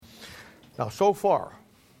Now, so far,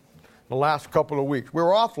 the last couple of weeks, we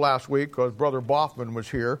were off last week because Brother Boffman was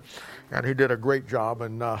here, and he did a great job,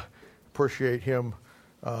 and appreciate him.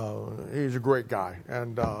 He's a great guy,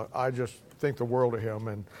 and I just think the world of him,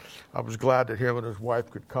 and I was glad that him and his wife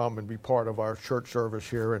could come and be part of our church service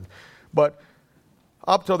here. But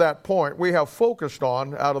up to that point, we have focused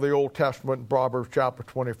on, out of the Old Testament, Proverbs chapter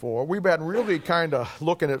 24. We've been really kind of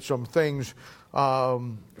looking at some things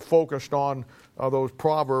focused on those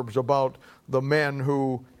Proverbs about the men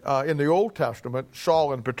who, in the Old Testament,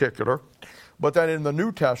 Saul in particular, but then in the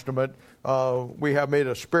New Testament, we have made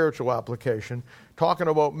a spiritual application, talking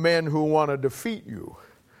about men who want to defeat you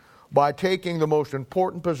by taking the most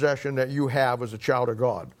important possession that you have as a child of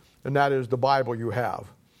God, and that is the Bible you have.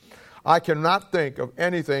 I cannot think of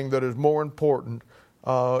anything that is more important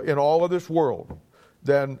in all of this world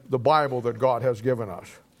than the Bible that God has given us.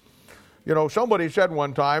 You know, somebody said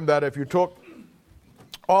one time that if you took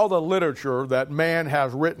all the literature that man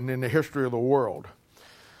has written in the history of the world,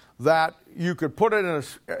 that you could put it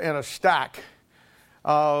in a stack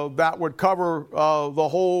that would cover the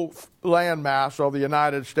whole landmass of the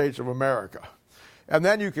United States of America. And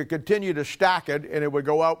then you could continue to stack it, and it would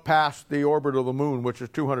go out past the orbit of the moon, which is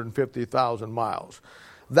 250,000 miles.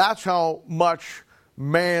 That's how much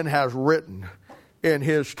man has written in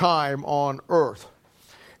his time on earth.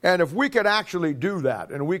 And if we could actually do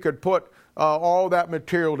that, and we could put all that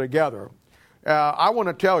material together, I want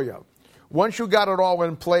to tell you, once you got it all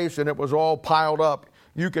in place and it was all piled up,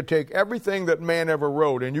 you could take everything that man ever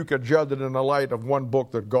wrote and you could judge it in the light of one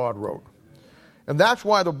book that God wrote. And that's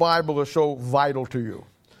why the Bible is so vital to you.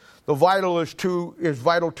 The Bible is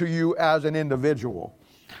vital to you as an individual.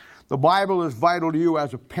 The Bible is vital to you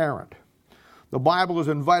as a parent. The Bible is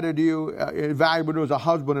invited to you, invaluable to you as a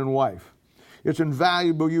husband and wife. It's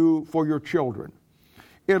invaluable to you for your children.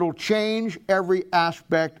 It'll change every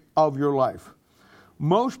aspect of your life.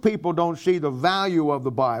 Most people don't see the value of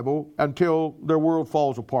the Bible until their world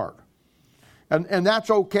falls apart. And that's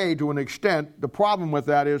okay to an extent. The problem with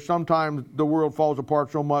that is sometimes the world falls apart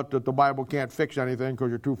so much that the Bible can't fix anything because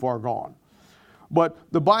you're too far gone. But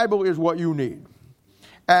the Bible is what you need.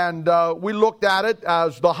 And we looked at it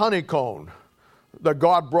as the honeycomb that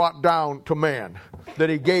God brought down to man, that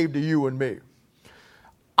he gave to you and me.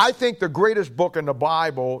 I think the greatest book in the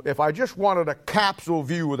Bible, if I just wanted a capsule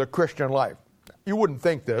view of the Christian life, you wouldn't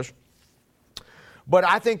think this, but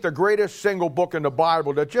I think the greatest single book in the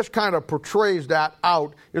Bible that just kind of portrays that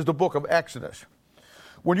out is the book of Exodus.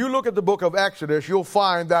 When you look at the book of Exodus, you'll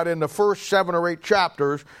find that in the first 7 or 8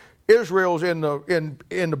 chapters, Israel's in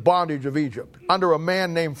the bondage of Egypt under a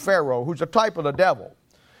man named Pharaoh, who's a type of the devil.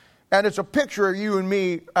 And it's a picture of you and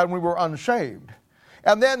me, and we were unsaved.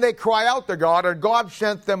 And then they cry out to God, and God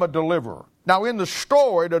sent them a deliverer. Now, in the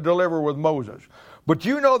story, the deliverer was Moses. But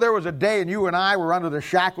you know there was a day, and you and I were under the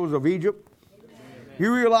shackles of Egypt?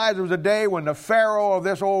 You realize there was a day when the Pharaoh of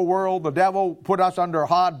this old world, the devil, put us under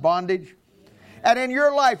hard bondage? And in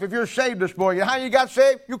your life, if you're saved this morning, how you got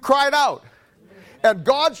saved? You cried out. And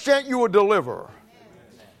God sent you a deliverer.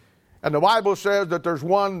 And the Bible says that there's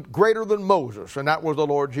one greater than Moses, and that was the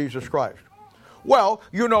Lord Jesus Christ. Well,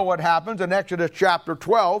 you know what happens in Exodus chapter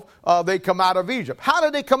 12. They come out of Egypt. How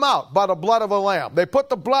did they come out? By the blood of a lamb. They put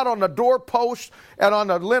the blood on the doorposts and on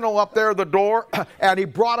the lintel up there, the door, and he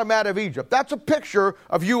brought them out of Egypt. That's a picture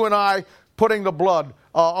of you and I putting the blood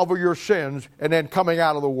over your sins and then coming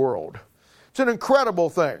out of the world. It's an incredible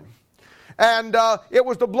thing. And it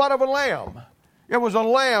was the blood of a lamb. It was a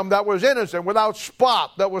lamb that was innocent, without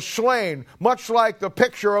spot, that was slain, much like the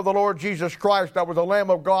picture of the Lord Jesus Christ, that was the Lamb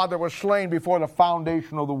of God that was slain before the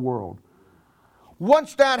foundation of the world.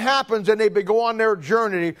 Once that happens and they go on their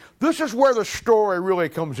journey, this is where the story really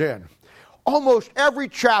comes in. Almost every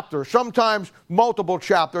chapter, sometimes multiple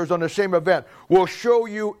chapters on the same event, will show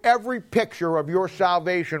you every picture of your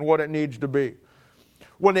salvation, what it needs to be.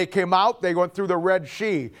 When they came out, they went through the Red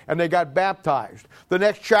Sea and they got baptized. The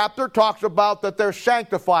next chapter talks about that they're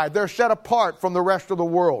sanctified. They're set apart from the rest of the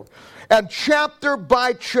world. And chapter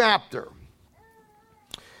by chapter.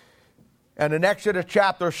 And in Exodus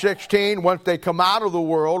chapter 16, once they come out of the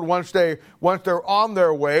world, once they're on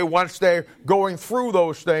their way, once they're going through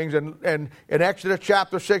those things, and in Exodus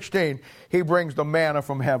chapter 16, he brings the manna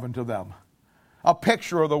from heaven to them. A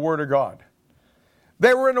picture of the Word of God.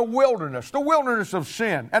 They were in the wilderness of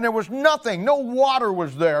sin. And there was nothing, no water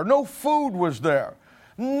was there, no food was there.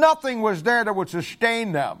 Nothing was there that would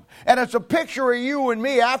sustain them. And it's a picture of you and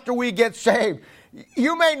me after we get saved.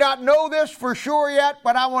 You may not know this for sure yet,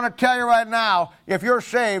 but I want to tell you right now, if you're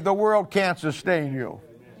saved, the world can't sustain you.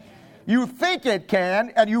 You think it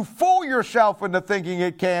can, and you fool yourself into thinking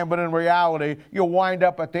it can, but in reality, you'll wind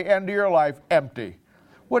up at the end of your life empty.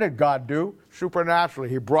 What did God do? Supernaturally,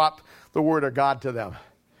 He brought the Word of God to them.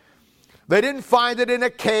 They didn't find it in a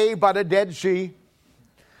cave by the Dead Sea.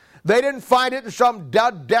 They didn't find it in some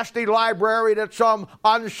dusty library that some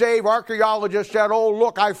unsaved archaeologist said, oh,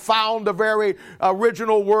 look, I found the very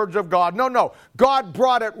original words of God. No. God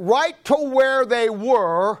brought it right to where they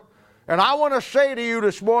were. And I want to say to you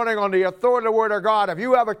this morning on the authority of the Word of God, if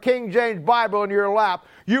you have a King James Bible in your lap,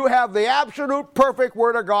 you have the absolute perfect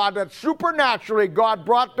Word of God that supernaturally God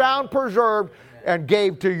brought down, preserved, and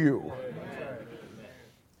gave to you.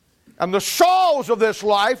 And the Sauls of this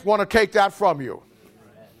life want to take that from you.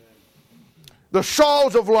 The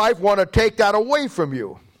Sauls of life want to take that away from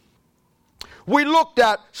you. We looked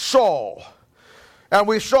at Saul, and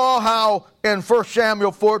we saw how in 1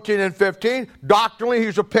 Samuel 14 and 15, doctrinally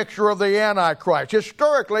he's a picture of the Antichrist.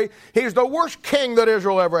 Historically, he's the worst king that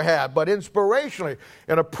Israel ever had, but inspirationally,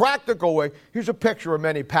 in a practical way, he's a picture of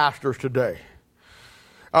many pastors today.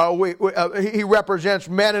 He represents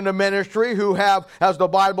men in the ministry who have, as the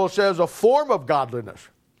Bible says, a form of godliness.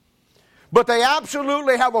 But they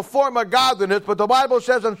absolutely have a form of godliness, but the Bible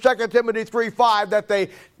says in 2 Timothy 3:5 that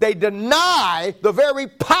they deny the very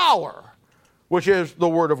power, which is the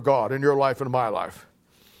Word of God in your life and my life.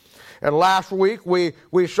 And last week,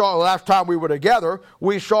 last time we were together,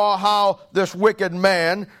 we saw how this wicked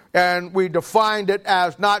man, and we defined it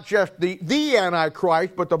as not just the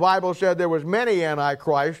Antichrist, but the Bible said there was many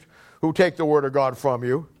Antichrists who take the Word of God from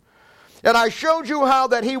you. And I showed you how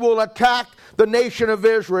that he will attack the nation of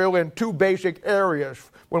Israel in two basic areas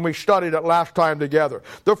when we studied it last time together.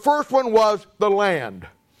 The first one was the land.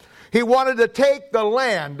 He wanted to take the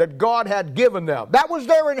land that God had given them. That was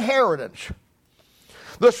their inheritance.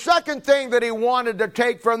 The second thing that he wanted to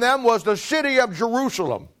take from them was the city of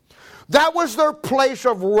Jerusalem. That was their place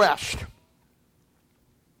of rest.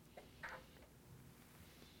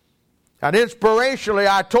 And inspirationally,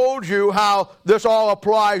 I told you how this all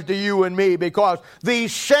applies to you and me, because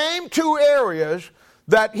these same two areas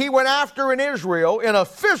that he went after in Israel in a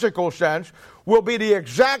physical sense will be the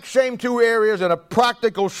exact same two areas in a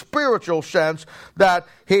practical spiritual sense that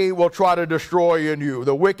he will try to destroy in you.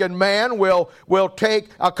 The wicked man will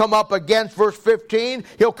come up against, verse 15,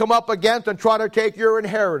 he'll come up against and try to take your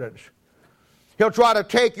inheritance. He'll try to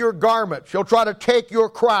take your garments. He'll try to take your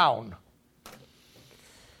crown.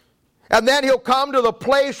 And then he'll come to the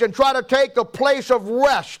place and try to take the place of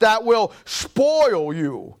rest that will spoil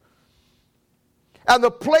you. And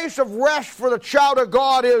the place of rest for the child of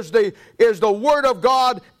God is the Word of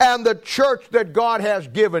God and the church that God has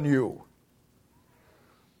given you.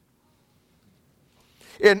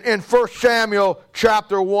 In 1 Samuel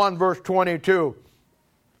chapter 1, verse 22,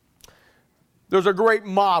 there's a great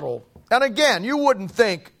model. And again, you wouldn't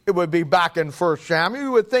think it would be back in 1 Samuel.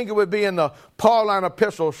 You would think it would be in the Pauline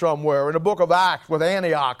epistle somewhere, in the book of Acts with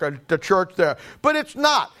Antioch, or the church there. But it's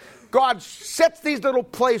not. God sets these little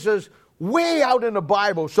places way out in the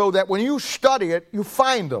Bible so that when you study it, you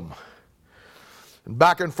find them. And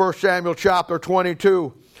back in 1 Samuel chapter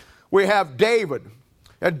 22, we have David.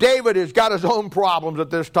 And David has got his own problems at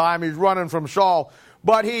this time. He's running from Saul.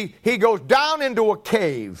 But he goes down into a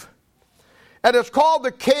cave. And it's called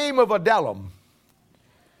the Cave of Adullam.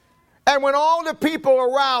 And when all the people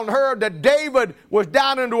around heard that David was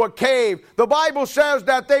down into a cave, the Bible says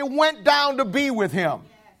that they went down to be with him.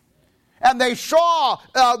 And they saw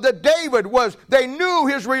that they knew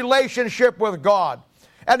his relationship with God.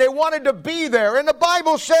 And they wanted to be there. And the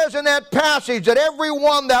Bible says in that passage that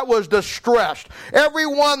everyone that was distressed,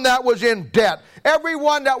 everyone that was in debt,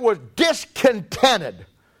 everyone that was discontented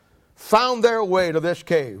found their way to this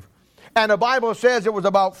cave. And the Bible says it was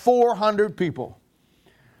about 400 people.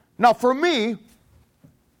 Now for me,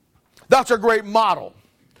 that's a great model.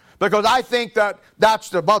 Because I think that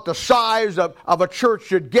that's about the size of a church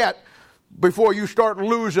should get before you start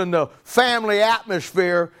losing the family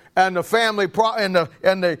atmosphere and the family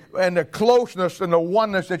and the closeness and the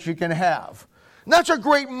oneness that you can have. And that's a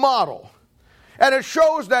great model. And it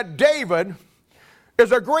shows that David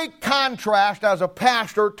is a great contrast as a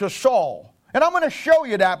pastor to Saul. And I'm going to show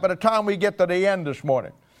you that by the time we get to the end this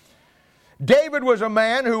morning. David was a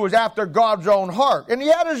man who was after God's own heart, and he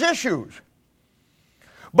had his issues.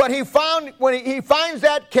 But when he finds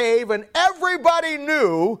that cave, and everybody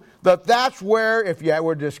knew that that's where, if you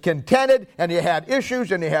were discontented and you had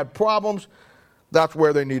issues and you had problems, that's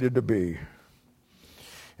where they needed to be.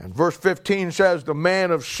 And verse 15 says, the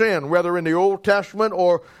man of sin, whether in the Old Testament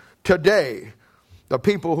or today, the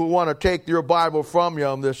people who want to take your Bible from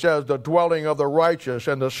you, that says the dwelling of the righteous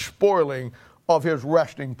and the spoiling of his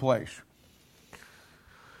resting place.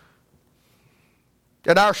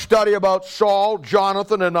 In our study about Saul,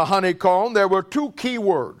 Jonathan, and the honeycomb, there were two key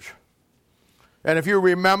words. And if you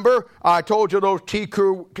remember, I told you those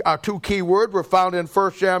two key words were found in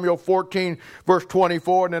 1 Samuel 14, verse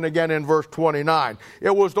 24, and then again in verse 29.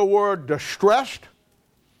 It was the word distressed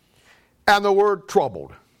and the word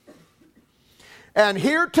troubled. And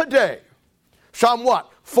here today, somewhat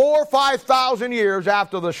 4,000 or 5,000 years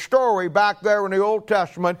after the story back there in the Old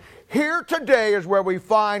Testament, here today is where we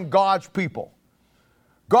find God's people.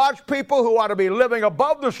 God's people who ought to be living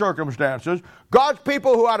above the circumstances. God's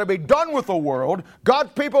people who ought to be done with the world.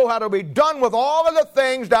 God's people who ought to be done with all of the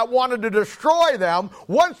things that wanted to destroy them.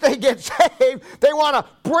 Once they get saved, they want to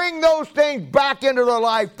bring those things back into their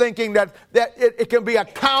life, thinking that it can be a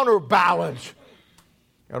counterbalance.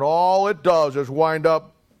 And all it does is wind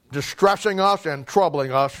up distressing us and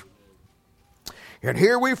troubling us. And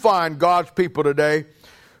here we find God's people today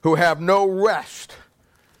who have no rest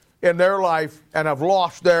in their life and have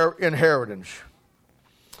lost their inheritance.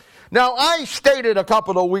 Now, I stated a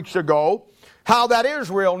couple of weeks ago how that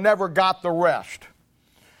Israel never got the rest.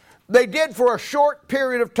 They did for a short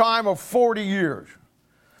period of time of 40 years.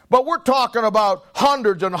 But we're talking about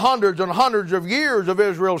hundreds and hundreds and hundreds of years of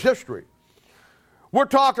Israel's history. We're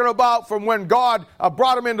talking about from when God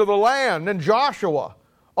brought them into the land in Joshua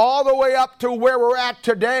all the way up to where we're at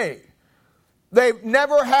today. They've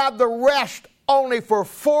never had the rest only for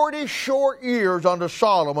 40 short years under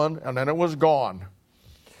Solomon, and then it was gone.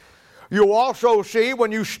 You also see, when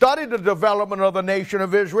you study the development of the nation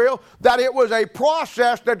of Israel, that it was a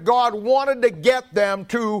process that God wanted to get them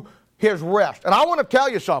to his rest. And I want to tell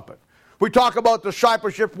you something. We talk about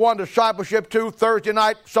discipleship 1, discipleship 2, Thursday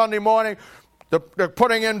night, Sunday morning, they're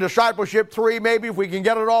putting in discipleship 3, maybe if we can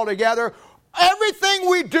get it all together. Everything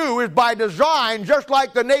we do is by design, just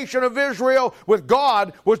like the nation of Israel with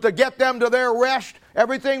God was to get them to their rest.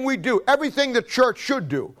 Everything we do, everything the church should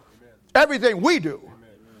do, everything we do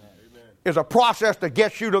is a process that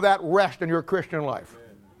gets you to that rest in your Christian life.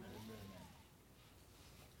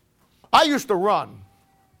 I used to run.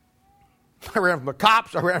 I ran from the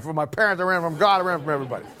cops, I ran from my parents, I ran from God, I ran from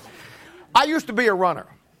everybody. I used to be a runner.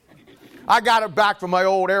 I got it back from my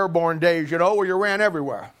old airborne days, where you ran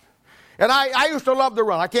everywhere. And I used to love to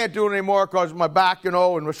run. I can't do it anymore because of my back, and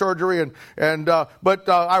the surgery. But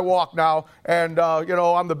I walk now, and,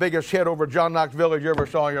 I'm the biggest hit over John Knox Village you ever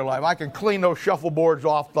saw in your life. I can clean those shuffleboards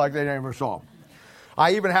off like they never saw them.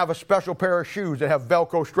 I even have a special pair of shoes that have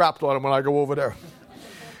Velcro straps on them when I go over there.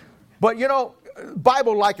 But,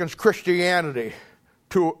 Bible likens Christianity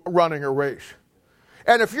to running a race.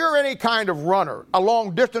 And if you're any kind of runner, a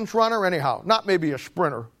long-distance runner anyhow, not maybe a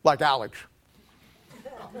sprinter like Alex,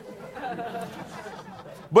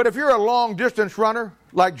 but if you're a long-distance runner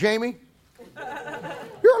like Jamie,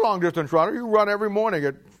 you're a long-distance runner. You run every morning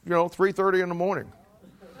at, 3:30 in the morning.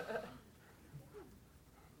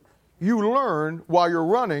 You learn while you're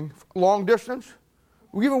running long distance,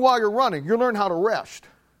 even while you're running, you learn how to rest.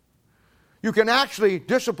 You can actually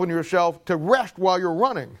discipline yourself to rest while you're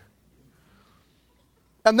running.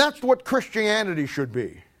 And that's what Christianity should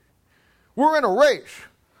be. We're in a race.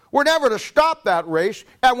 We're never to stop that race.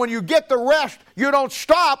 And when you get the rest, you don't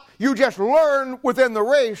stop. You just learn within the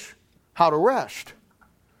race how to rest.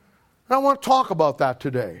 And I want to talk about that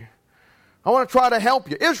today. I want to try to help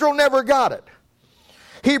you. Israel never got it.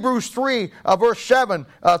 Hebrews 3, verse 7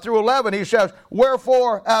 through 11, he says,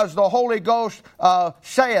 "Wherefore, as the Holy Ghost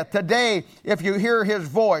saith, today, if you hear his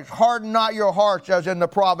voice, harden not your hearts as in the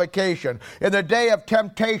provocation, in the day of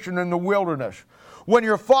temptation in the wilderness, when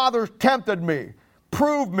your fathers tempted me,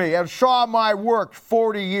 proved me, and saw my works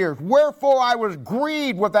 40 years. Wherefore I was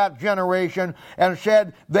grieved with that generation, and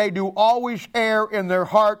said, they do always err in their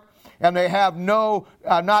heart, and they have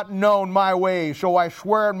not known my ways. So I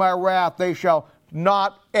swear in my wrath, they shall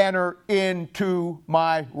not enter into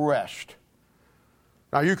my rest."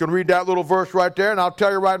 Now you can read that little verse right there, and I'll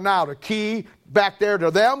tell you right now, the key back there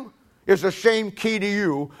to them is the same key to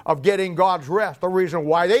you of getting God's rest. The reason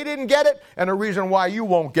why they didn't get it, and the reason why you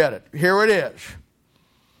won't get it. Here it is.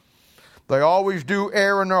 They always do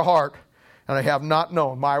err in their heart, and they have not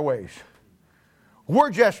known my ways. We're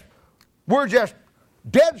just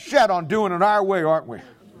dead set on doing it our way, aren't we?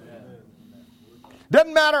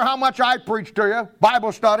 Doesn't matter how much I preach to you,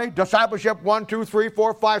 Bible study, discipleship 1, 2, 3,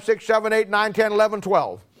 4, 5, 6, 7, 8, 9, 10, 11,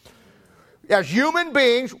 12. As human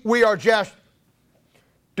beings, we are just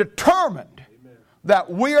determined that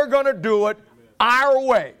we are going to do it our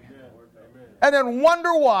way. And then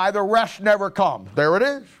wonder why the rest never comes. There it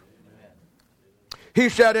is. He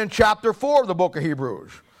said in chapter 4 of the book of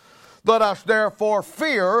Hebrews, Let us therefore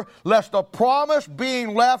fear, lest the promise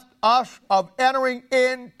being left us of entering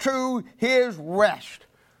into his rest.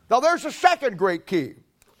 Now there's a second great key.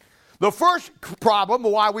 The first problem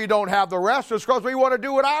why we don't have the rest is because we want to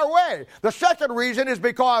do it our way. The second reason is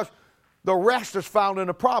because the rest is found in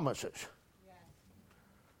the promises.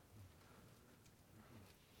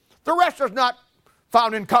 The rest is not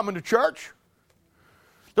found in coming to church.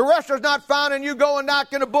 The rest is not found in you going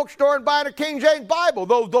knocking in a bookstore and buying a King James Bible.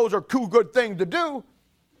 Those are two good things to do.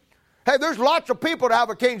 Hey, there's lots of people that have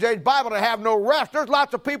a King James Bible that have no rest. There's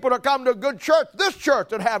lots of people that come to a good church, this church,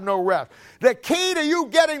 that have no rest. The key to you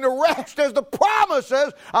getting the rest is the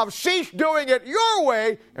promises of cease doing it your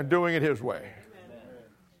way and doing it his way.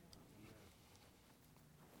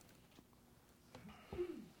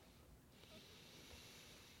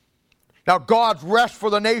 Now, God's rest for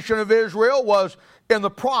the nation of Israel was in the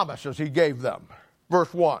promises he gave them.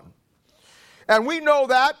 Verse 1. And we know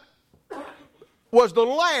that was the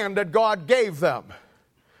land that God gave them.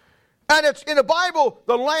 And it's in the Bible,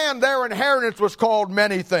 the land, their inheritance, was called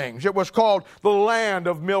many things. It was called the land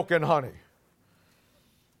of milk and honey.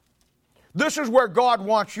 This is where God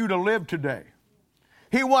wants you to live today.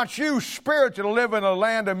 He wants you spiritually to live in a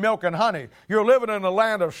land of milk and honey. You're living in a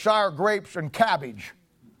land of sour grapes and cabbage.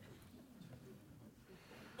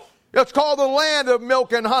 It's called the land of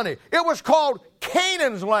milk and honey. It was called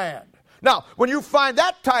Canaan's land. Now, when you find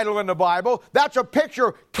that title in the Bible, that's a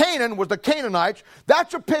picture. Canaan was the Canaanites.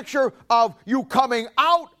 That's a picture of you coming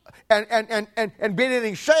out and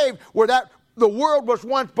being saved, where the world was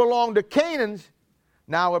once belonged to Canaans,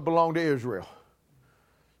 now it belonged to Israel.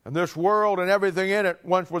 And this world and everything in it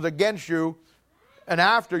once was against you and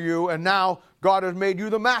after you, and now God has made you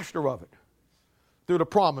the master of it through the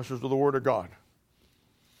promises of the Word of God.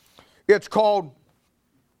 It's called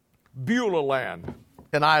Beulah land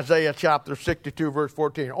in Isaiah chapter 62, verse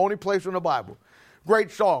 14. Only place in the Bible.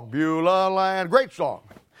 Great song, Beulah land. Great song.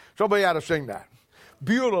 Somebody ought to sing that.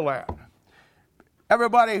 Beulah land.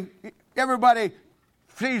 Everybody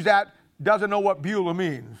sees that, doesn't know what Beulah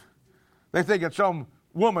means. They think it's some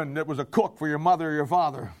woman that was a cook for your mother or your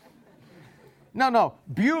father. No.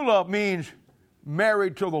 Beulah means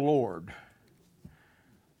married to the Lord.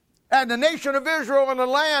 And the nation of Israel and the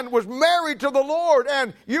land was married to the Lord.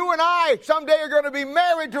 And you and I someday are going to be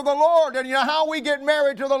married to the Lord. And you know how we get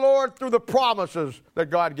married to the Lord? Through the promises that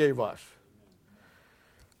God gave us.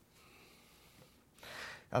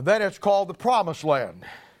 And then it's called the Promised Land.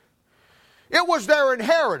 It was their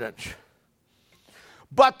inheritance.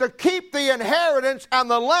 But to keep the inheritance and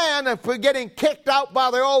the land, and for getting kicked out by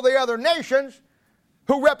all the other nations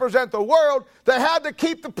who represent the world, they had to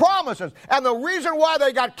keep the promises. And the reason why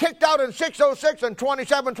they got kicked out in 606 and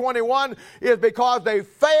 2721 is because they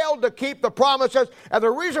failed to keep the promises. And the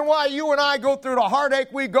reason why you and I go through the heartache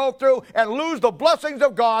we go through and lose the blessings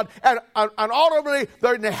of God and ultimately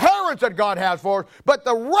the inheritance that God has for us, but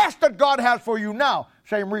the rest that God has for you now,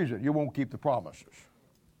 same reason, you won't keep the promises.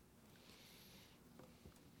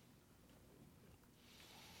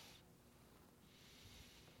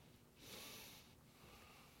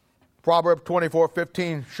 Proverbs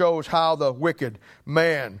 24:15 shows how the wicked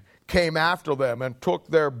man came after them and took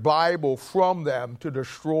their Bible from them to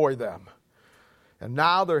destroy them. And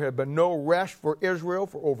now there had been no rest for Israel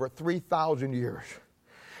for over 3,000 years.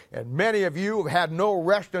 And many of you have had no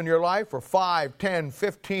rest in your life for 5, 10,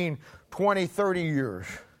 15, 20, 30 years,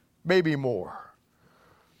 maybe more.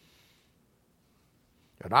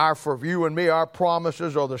 And for you and me, our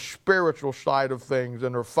promises are the spiritual side of things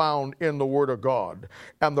and are found in the Word of God.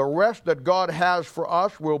 And the rest that God has for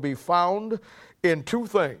us will be found in two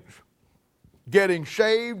things: getting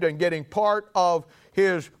saved and getting part of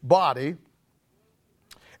His body,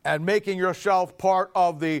 and making yourself part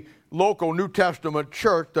of the local New Testament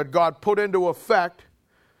church that God put into effect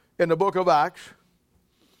in the book of Acts,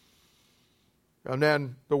 and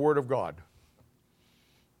then the Word of God.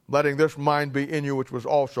 Letting this mind be in you, which was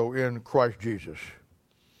also in Christ Jesus.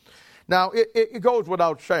 Now, it goes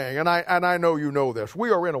without saying, and I know you know this,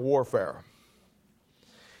 we are in a warfare.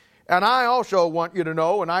 And I also want you to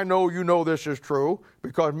know, and I know you know this is true,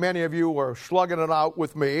 because many of you are slugging it out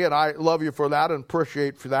with me, and I love you for that and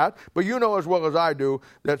appreciate for that. But you know as well as I do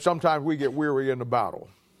that sometimes we get weary in the battle.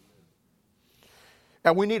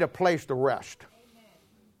 And we need a place to rest.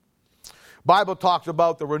 Bible talks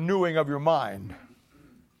about the renewing of your mind.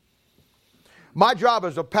 My job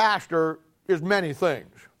as a pastor is many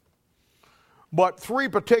things, but three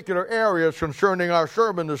particular areas concerning our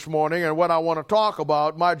sermon this morning and what I want to talk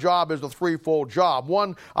about. My job is a threefold job.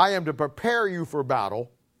 One, I am to prepare you for battle.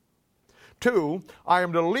 Two, I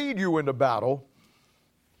am to lead you into battle.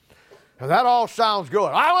 And that all sounds good.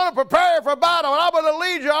 I want to prepare you for battle, and I'm going to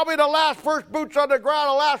lead you. I'll be the last, first boots on the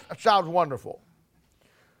ground. That sounds wonderful.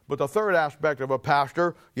 But the third aspect of a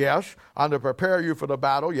pastor, yes, I'm to prepare you for the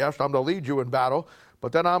battle. Yes, I'm to lead you in battle.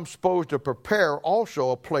 But then I'm supposed to prepare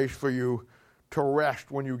also a place for you to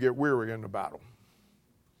rest when you get weary in the battle.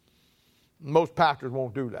 Most pastors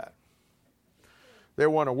won't do that. They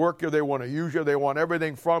want to work you, they want to use you, they want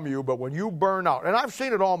everything from you. But when you burn out, and I've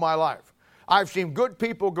seen it all my life. I've seen good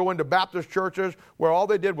people go into Baptist churches where all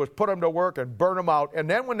they did was put them to work and burn them out. And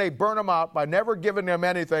then when they burn them out by never giving them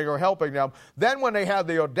anything or helping them, then when they have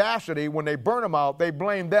the audacity, when they burn them out, they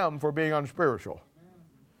blame them for being unspiritual.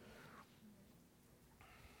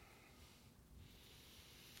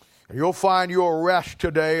 And you'll find your rest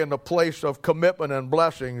today in the place of commitment and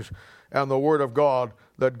blessings and the Word of God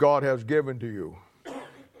that God has given to you.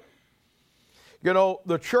 You know,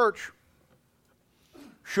 the church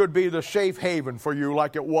should be the safe haven for you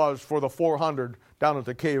like it was for the 400 down at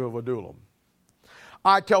the cave of Adullam.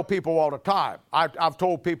 I tell people all the time, I've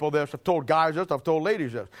told people this, I've told guys this, I've told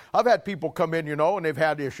ladies this. I've had people come in, and they've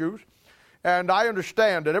had issues. And I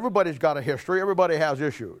understand that everybody's got a history, everybody has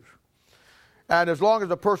issues. And as long as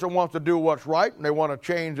the person wants to do what's right and they want to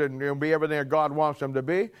change and be everything that God wants them to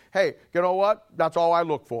be, hey, you know what? That's all I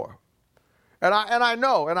look for. And I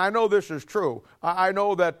know this is true. I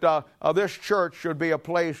know that this church should be a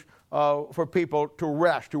place for people to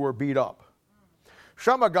rest who are beat up.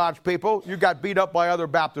 Some of God's people, you got beat up by other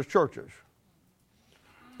Baptist churches.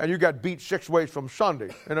 And you got beat 6 ways from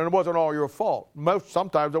Sunday. And it wasn't all your fault.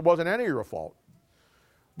 Sometimes it wasn't any of your fault.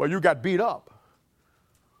 But you got beat up.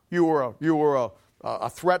 You were a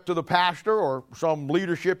threat to the pastor or some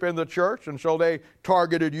leadership in the church, and so they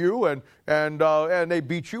targeted you and they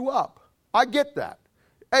beat you up. I get that.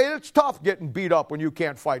 Hey, it's tough getting beat up when you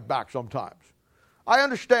can't fight back sometimes. I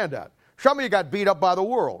understand that. Some of you got beat up by the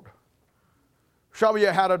world. Some of you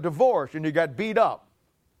had a divorce and you got beat up.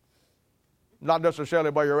 Not necessarily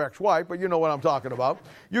by your ex-wife, but you know what I'm talking about.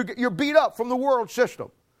 You're beat up from the world system.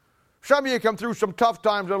 Some of you come through some tough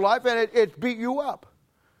times in life and it beat you up.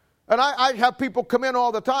 And I have people come in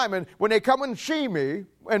all the time, and when they come and see me,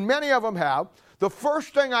 and many of them have, the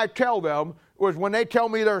first thing I tell them was when they tell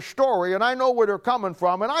me their story, and I know where they're coming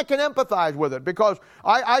from, and I can empathize with it because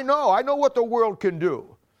I know what the world can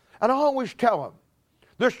do. And I always tell them,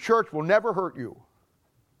 this church will never hurt you.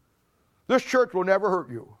 This church will never hurt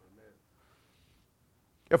you.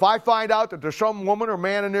 If I find out that there's some woman or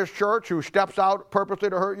man in this church who steps out purposely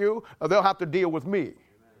to hurt you, they'll have to deal with me.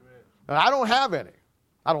 And I don't have any.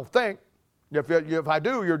 I don't think. If I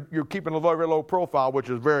do, you're keeping a very low profile, which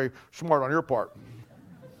is very smart on your part.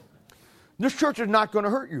 This church is not going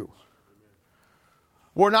to hurt you.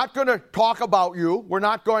 We're not going to talk about you. We're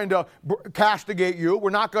not going to castigate you.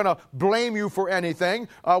 We're not going to blame you for anything.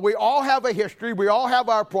 We all have a history. We all have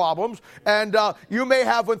our problems. And you may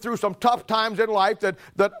have went through some tough times in life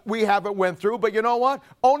that we haven't went through. But you know what?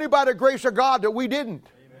 Only by the grace of God that we didn't.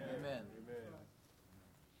 Amen.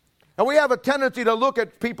 And we have a tendency to look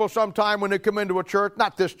at people sometime when they come into a church,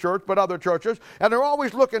 not this church, but other churches, and they're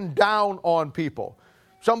always looking down on people.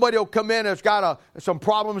 Somebody will come in that's got some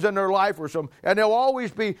problems in their life and they'll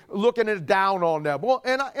always be looking down on them. Well,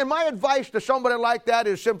 and my advice to somebody like that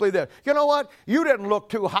is simply this. You know what? You didn't look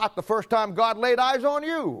too hot the first time God laid eyes on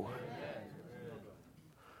you.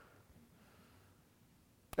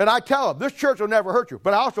 And I tell them, this church will never hurt you.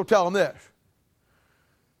 But I also tell them this.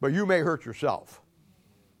 But you may hurt yourself.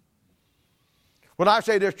 When I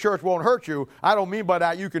say this church won't hurt you, I don't mean by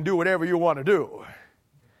that you can do whatever you want to do.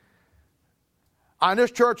 And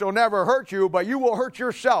this church will never hurt you, but you will hurt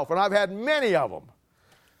yourself. And I've had many of them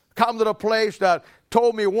come to the place that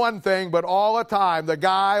told me one thing, but all the time the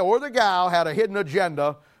guy or the gal had a hidden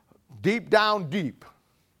agenda deep down deep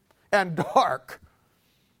and dark.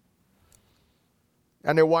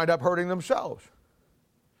 And they wind up hurting themselves.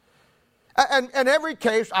 And in every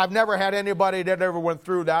case, I've never had anybody that ever went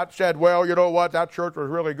through that said, well, you know what, that church was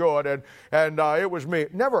really good and it was me.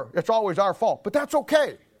 Never. It's always our fault. But that's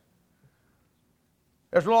okay.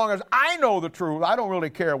 As long as I know the truth, I don't really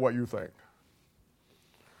care what you think.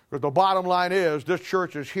 But the bottom line is, this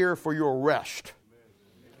church is here for your rest.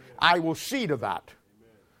 I will see to that.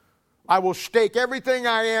 I will stake everything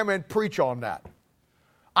I am and preach on that.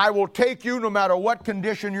 I will take you no matter what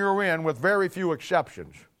condition you're in, with very few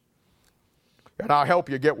exceptions. And I'll help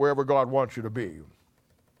you get wherever God wants you to be.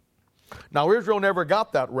 Now, Israel never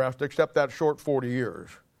got that rest except that short 40 years.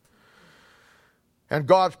 And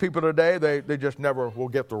God's people today, they just never will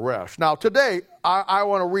get the rest. Now today, I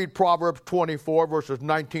want to read Proverbs 24, verses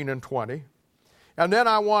 19 and 20. And then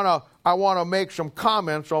I want to make some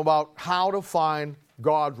comments about how to find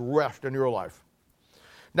God's rest in your life.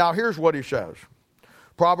 Now here's what he says.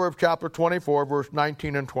 Proverbs chapter 24, verse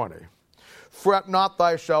 19 and 20. Fret not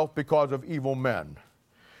thyself because of evil men,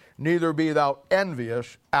 neither be thou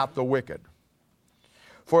envious at the wicked.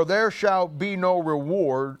 For there shall be no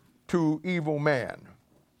reward to evil man.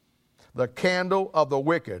 The candle of the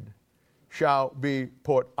wicked shall be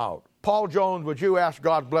put out. Paul Jones, would you ask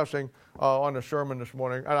God's blessing on the sermon this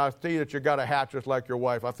morning? And I see that you got a hat just like your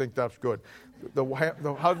wife. I think that's good. The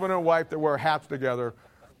husband and wife that wear hats together,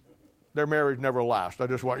 their marriage never lasts. I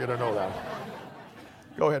just want you to know that.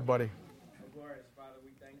 Go ahead, buddy. Glorious Father,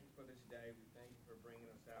 we thank you for this day. We thank you for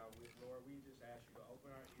bringing us out. Lord, we just ask you to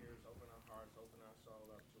open our ears, open our hearts, open our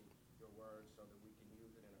soul up to your word so that we can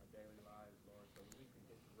use it in our daily lives, Lord, so that we can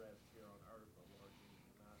get to rest here on earth, oh Lord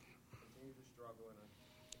Jesus, and not continue to struggle in the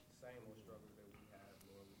same old struggles that we have,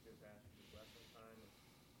 Lord. We just ask you to bless some time and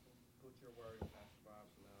put your word in Pastor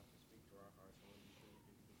Bob's mouth to speak to our hearts, and we'll be sure to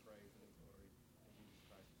give you the praise and the glory in Jesus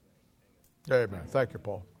Christ's name. Amen. Amen. Thank you,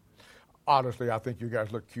 Paul. Honestly, I think you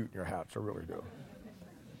guys look cute in your hats. I really do.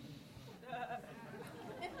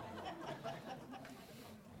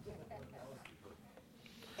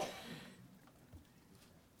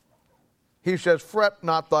 He says, fret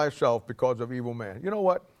not thyself because of evil man. You know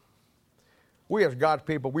what? We as God's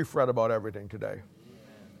people, we fret about everything today.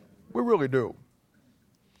 We really do.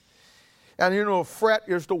 And you know, fret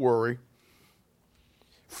is to worry.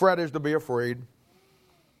 Fret is to be afraid.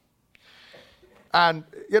 And,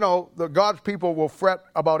 you know, the God's people will fret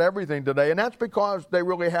about everything today, and that's because they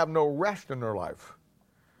really have no rest in their life.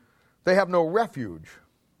 They have no refuge.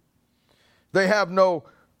 They have no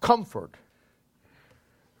comfort.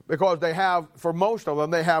 Because they have, for most of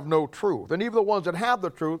them, they have no truth. And even the ones that have the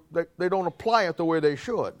truth, they don't apply it the way they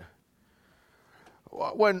should.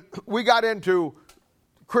 When we got into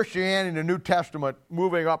Christianity in the New Testament,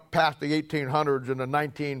 moving up past the 1800s and the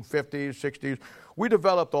 1950s, 60s, we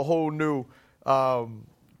developed a whole new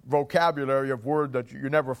vocabulary of word that you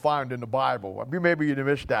never find in the Bible. Maybe you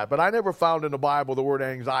missed that, but I never found in the Bible the word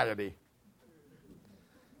anxiety.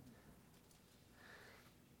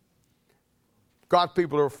 God's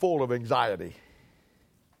people are full of anxiety.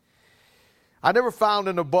 I never found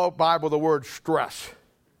in the Bible the word stress.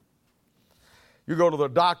 You go to the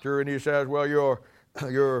doctor and he says, well,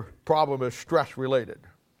 your problem is stress related.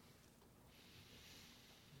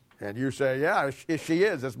 And you say, yeah, she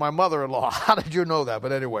is. It's my mother-in-law. How did you know that?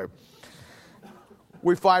 But anyway,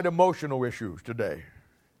 we find emotional issues today.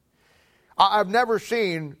 I've never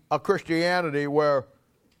seen a Christianity where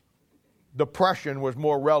depression was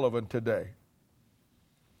more relevant today.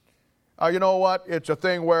 You know what? It's a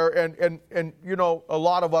thing where, and you know, a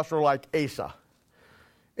lot of us are like Asa.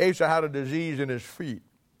 Asa had a disease in his feet.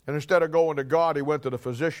 And instead of going to God, he went to the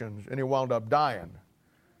physicians and he wound up dying.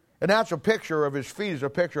 And that's a picture of his feet, is a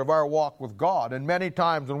picture of our walk with God. And many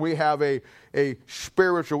times when we have a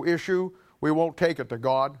spiritual issue, we won't take it to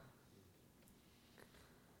God.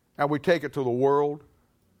 And we take it to the world,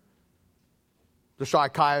 the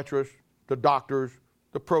psychiatrists, the doctors,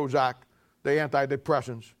 the Prozac, the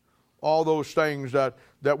antidepressants, all those things that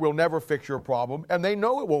will never fix your problem. And they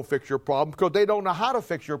know it won't fix your problem because they don't know how to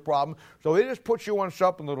fix your problem. So they just put you on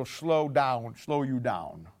something that'll slow you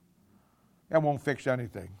down, and won't fix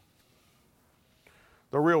anything.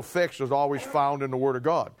 The real fix is always found in the Word of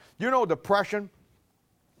God. You know, depression.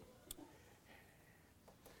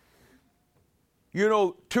 You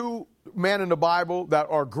know, two men in the Bible that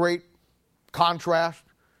are great contrast.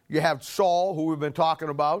 You have Saul, who we've been talking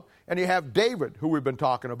about, and you have David, who we've been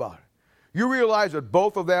talking about. You realize that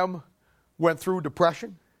both of them went through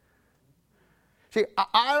depression? See,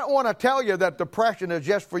 I don't want to tell you that depression is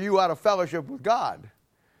just for you out of fellowship with God.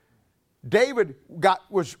 David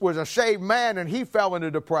was a saved man, and he fell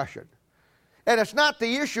into depression. And it's not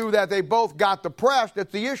the issue that they both got depressed.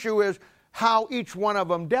 It's the issue is how each one of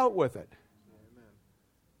them dealt with it. Amen.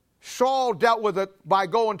 Saul dealt with it by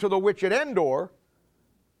going to the witch at Endor.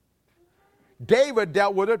 David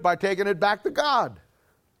dealt with it by taking it back to God.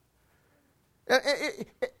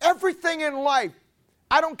 Everything in life,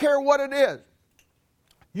 I don't care what it is,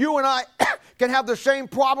 you and I can have the same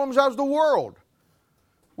problems as the world.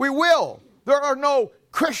 We will. There are no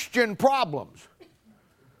Christian problems.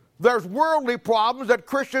 There's worldly problems that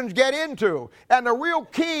Christians get into. And the real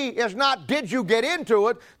key is not did you get into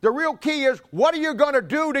it. The real key is what are you going to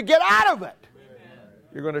do to get out of it? Amen.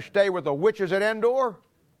 You're going to stay with the witches at Endor?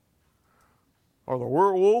 Or the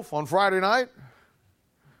werewolf on Friday night?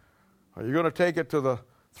 Are you going to take it to the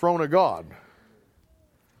throne of God?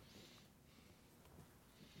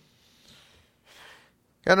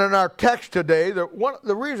 And in our text today, the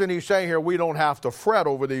reason he's saying here we don't have to fret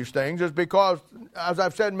over these things is because as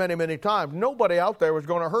I've said many, many times, nobody out there is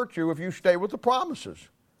going to hurt you if you stay with the promises.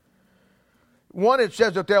 One, it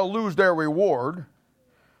says that they'll lose their reward.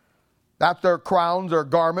 That's their crowns, their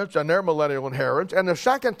garments, and their millennial inheritance. And the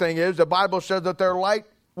second thing is, the Bible says that their light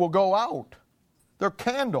will go out. Their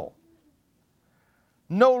candle.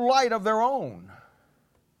 No light of their own.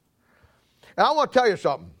 And I want to tell you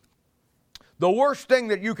something. The worst thing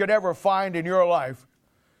that you could ever find in your life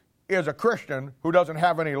is a Christian who doesn't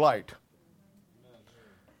have any light.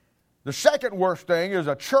 The second worst thing is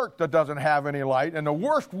a church that doesn't have any light. And the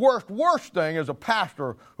worst thing is a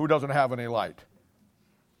pastor who doesn't have any light.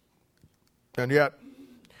 And yet,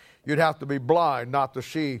 you'd have to be blind not to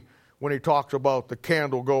see, when he talks about the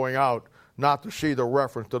candle going out, not to see the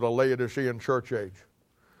reference to the Laodicean church age.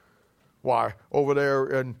 Why? Over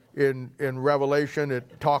there in Revelation,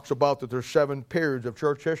 it talks about that there's 7 periods of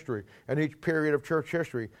church history. And each period of church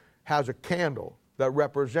history has a candle that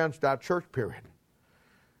represents that church period.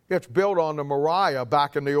 It's built on the Moriah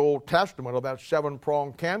back in the Old Testament of that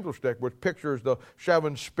 7-pronged candlestick, which pictures the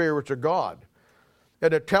 7 spirits of God.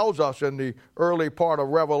 And it tells us in the early part of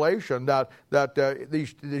Revelation that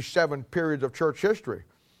these 7 periods of church history.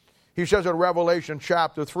 He says in Revelation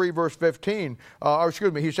chapter 3, verse 15,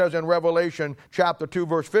 he says in Revelation chapter 2,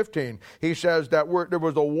 verse 15, he says that there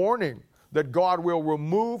was a warning that God will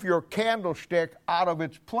remove your candlestick out of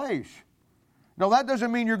its place. Now, that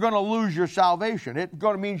doesn't mean you're going to lose your salvation. It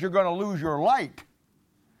means you're going to lose your light.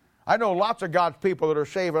 I know lots of God's people that are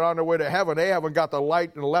saved and on their way to heaven, they haven't got the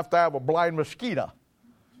light in the left eye of a blind mosquito.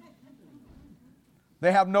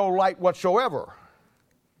 They have no light whatsoever.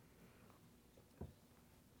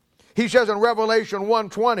 He says in Revelation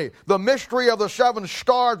 1:20, the mystery of the 7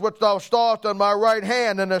 stars which thou sawest in my right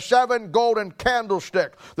hand, and the 7 golden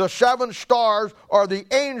candlesticks. The 7 stars are the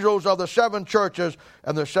angels of the 7 churches,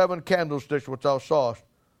 and the 7 candlesticks which thou sawest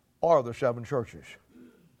are the 7 churches.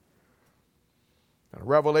 In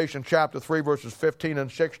Revelation chapter 3, verses 15 and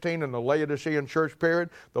 16, in the Laodicean church period,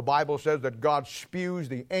 the Bible says that God spews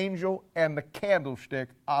the angel and the candlestick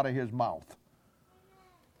out of his mouth.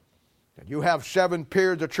 And you have 7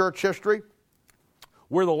 periods of church history.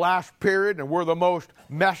 We're the last period, and we're the most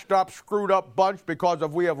messed up, screwed up bunch because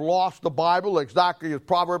we have lost the Bible, exactly as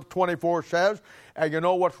Proverbs 24 says. And you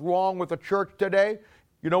know what's wrong with the church today?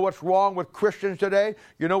 You know what's wrong with Christians today?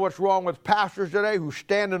 You know what's wrong with pastors today who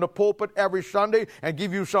stand in the pulpit every Sunday and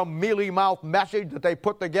give you some mealy-mouthed message that they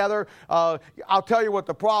put together? I'll tell you what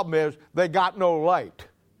the problem is. They got no light.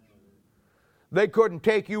 They couldn't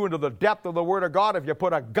take you into the depth of the Word of God if you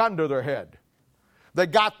put a gun to their head. They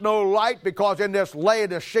got no light because in this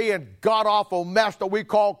Laodicean god-awful mess that we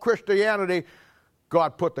call Christianity,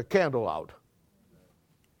 God put the candle out.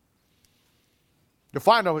 You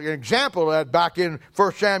find an example of that back in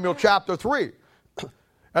 1 Samuel chapter 3.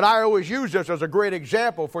 And I always use this as a great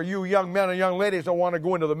example for you young men and young ladies that want to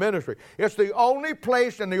go into the ministry. It's the only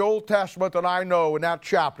place in the Old Testament that I know in that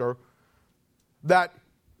chapter that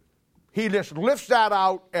he just lifts that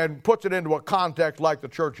out and puts it into a context like the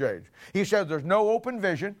church age. He says there's no open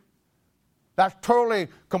vision. That's totally,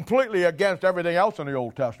 completely against everything else in the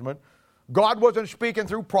Old Testament. God wasn't speaking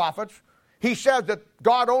through prophets. He says that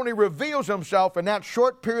God only reveals himself in that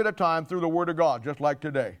short period of time through the Word of God, just like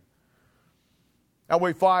today. And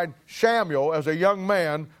we find Samuel, as a young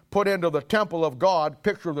man, put into the temple of God,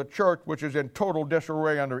 picture of the church, which is in total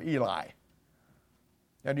disarray under Eli.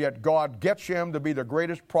 And yet God gets him to be the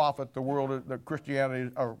greatest prophet that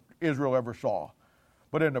Christianity or Israel ever saw.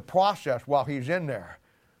 But in the process, while he's in there,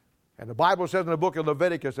 and the Bible says in the book of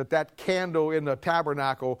Leviticus that candle in the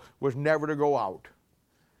tabernacle was never to go out.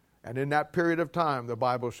 And in that period of time, the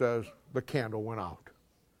Bible says the candle went out.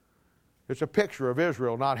 It's a picture of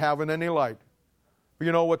Israel not having any light.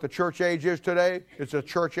 You know what the church age is today? It's a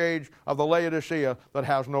church age of the Laodicea that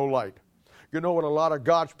has no light. You know what a lot of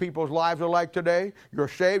God's people's lives are like today? You're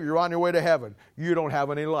saved, you're on your way to heaven. You don't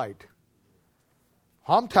have any light.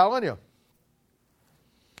 I'm telling you.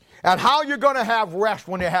 And how are you going to have rest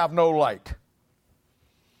when you have no light?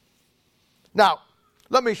 Now,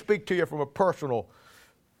 let me speak to you from a personal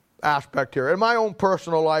aspect here. In my own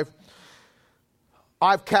personal life,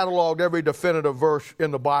 I've cataloged every definitive verse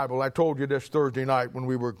in the Bible. I told you this Thursday night when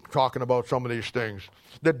we were talking about some of these things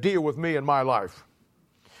that deal with me in my life.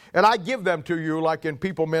 And I give them to you like in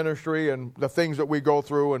people ministry and the things that we go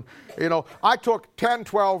through. And, you know, I took 10,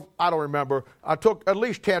 12, I don't remember. I took at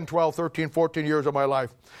least 10, 12, 13, 14 years of my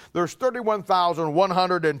life. There's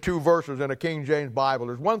 31,102 verses in the King James Bible.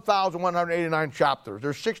 There's 1,189 chapters.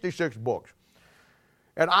 There's 66 books.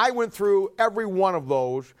 And I went through every one of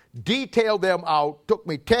those, detailed them out. Took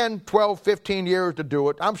me 10, 12, 15 years to do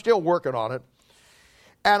it. I'm still working on it.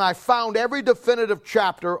 and I found every definitive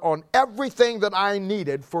chapter on everything that I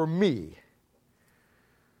needed for me.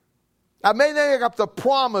 I made up the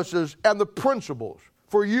promises and the principles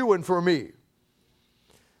for you and for me.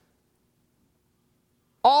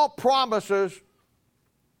 All promises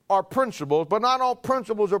are principles, but not all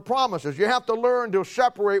principles are promises. You have to learn to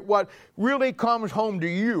separate what really comes home to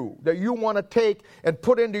you, that you want to take and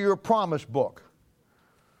put into your promise book,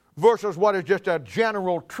 versus what is just a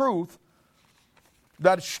general truth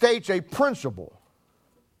that states a principle.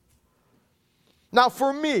 Now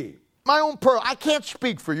for me, my own I can't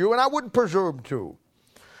speak for you, and I wouldn't presume to.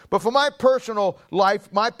 But for my personal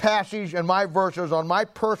life, my passage and my verses on my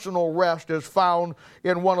personal rest is found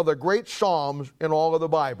in one of the great Psalms in all of the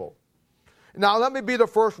Bible. Now, let me be the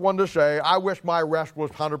first one to say, I wish my rest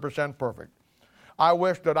was 100% perfect. I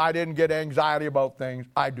wish that I didn't get anxiety about things.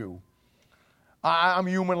 I do. I'm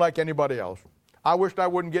human like anybody else. I wished I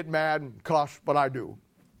wouldn't get mad and cuss, but I do.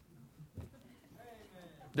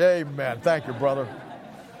 Amen. Amen. Thank you, brother.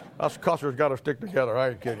 Us cussers got to stick together. I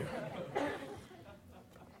ain't kidding you.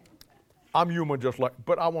 I'm human just like,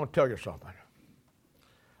 but I want to tell you something.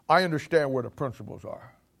 I understand where the principles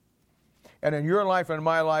are. And in your life and in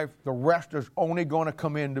my life, the rest is only going to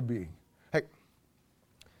come in to be. Hey,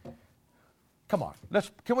 come on.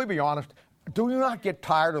 Can we be honest? Do you not get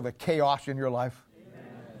tired of the chaos in your life? Amen.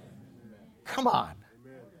 Come on.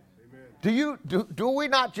 Amen. Do we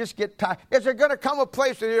not just get tired? Is there going to come a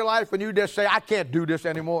place in your life when you just say, I can't do this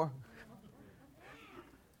anymore?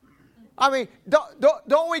 I mean,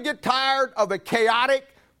 don't we get tired of the chaotic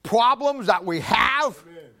problems that we have?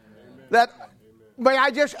 Amen. That, may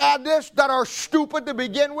I just add this, that are stupid to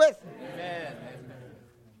begin with? Amen.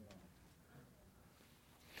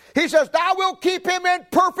 He says, thou wilt keep him in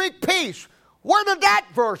perfect peace. Where did that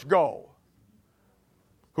verse go?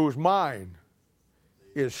 Whose mind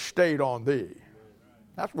is stayed on thee.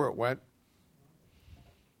 That's where it went.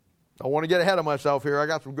 I want to get ahead of myself here. I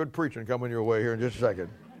got some good preaching coming your way here in just a second.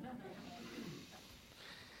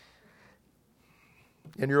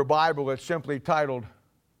 In your Bible, it's simply titled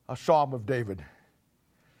A Psalm of David.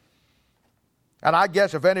 And I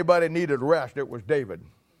guess if anybody needed rest, it was David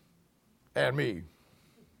and me.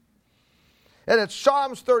 And it's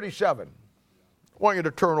Psalms 37. I want you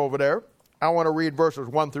to turn over there. I want to read verses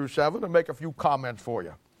 1 through 7 and make a few comments for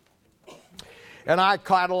you. And I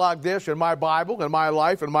catalog this in my Bible, in my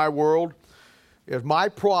life, in my world, is my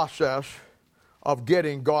process of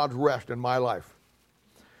getting God's rest in my life.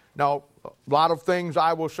 Now, a lot of things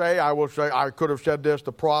I say, I could have said this,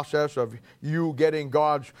 the process of you getting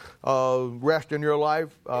God's rest in your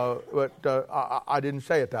life, but I didn't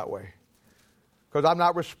say it that way. Because I'm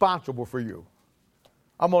not responsible for you.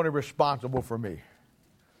 I'm only responsible for me.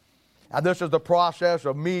 And this is the process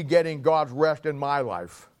of me getting God's rest in my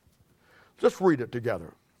life. Let's read it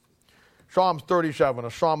together. Psalms 37,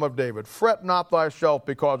 a Psalm of David. Fret not thyself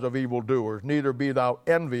because of evildoers, neither be thou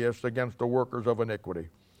envious against the workers of iniquity.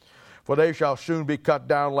 For they shall soon be cut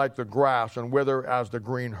down like the grass, and wither as the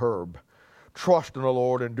green herb. Trust in the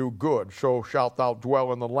Lord and do good, so shalt thou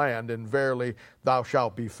dwell in the land, and verily thou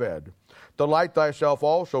shalt be fed. Delight thyself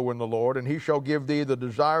also in the Lord, and he shall give thee the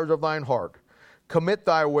desires of thine heart. Commit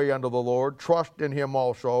thy way unto the Lord, trust in him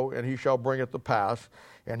also, and he shall bring it to pass,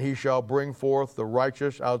 and he shall bring forth the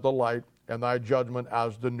righteous as the light, and thy judgment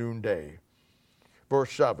as the noonday.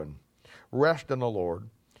 Verse 7, rest in the Lord,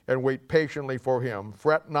 and wait patiently for him.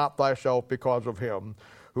 Fret not thyself because of him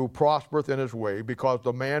who prospereth in his way, because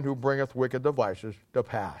the man who bringeth wicked devices to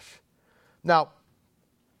pass. Now,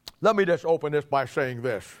 let me just open this by saying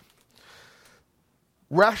this.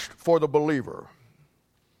 Rest for the believer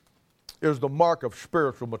is the mark of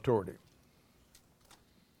spiritual maturity.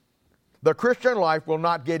 The Christian life will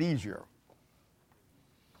not get easier.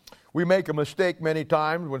 We make a mistake many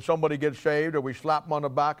times when somebody gets saved, or we slap them on the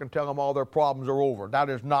back and tell them all their problems are over. That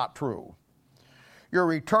is not true.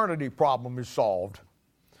 Your eternity problem is solved,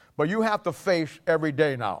 but you have to face every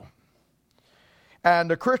day now. And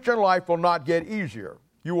the Christian life will not get easier.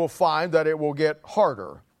 You will find that it will get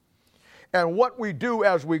harder. And what we do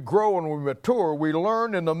as we grow and we mature, we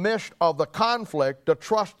learn in the midst of the conflict to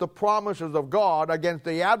trust the promises of God against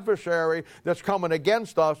the adversary that's coming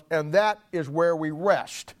against us, and that is where we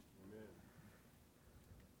rest.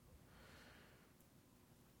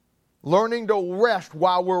 Learning to rest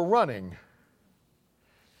while we're running.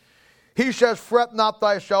 He says, fret not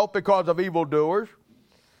thyself because of evildoers,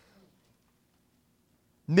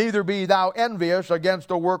 Neither be thou envious against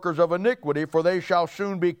the workers of iniquity, for they shall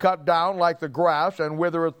soon be cut down like the grass and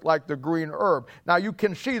withereth like the green herb. Now you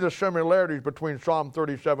can see the similarities between Psalm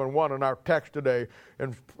 37:1 and our text today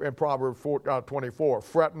in Proverbs 24.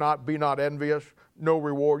 Fret not, be not envious, no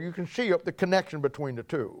reward. You can see the connection between the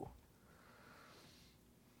two.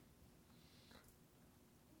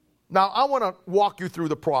 Now I want to walk you through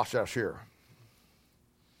the process here.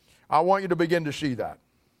 I want you to begin to see that.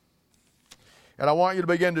 And I want you to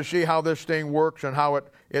begin to see how this thing works and how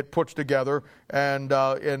it puts together and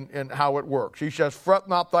how it works. He says, fret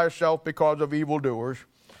not thyself because of evildoers,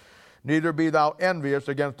 neither be thou envious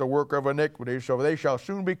against the worker of iniquity, so they shall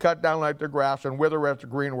soon be cut down like the grass and wither as the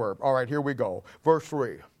green herb. All right, here we go. Verse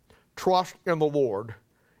 3. Trust in the Lord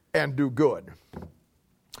and do good.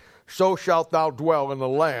 So shalt thou dwell in the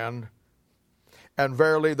land, and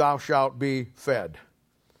verily thou shalt be fed.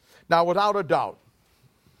 Now, without a doubt,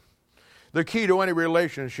 the key to any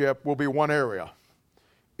relationship will be one area.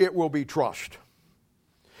 It will be trust.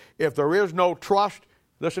 If there is no trust,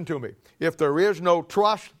 listen to me. If there is no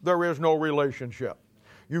trust, there is no relationship.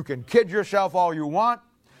 You can kid yourself all you want.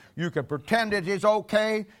 You can pretend it is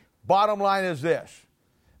okay. Bottom line is this.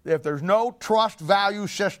 If there's no trust value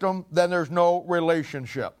system, then there's no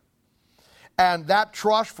relationship. And that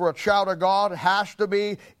trust for a child of God has to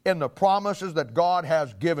be in the promises that God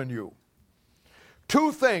has given you.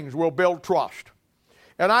 Two things will build trust.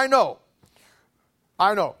 And I know,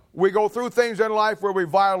 we go through things in life where we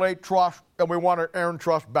violate trust and we want to earn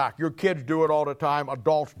trust back. Your kids do it all the time.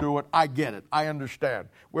 Adults do it. I get it. I understand.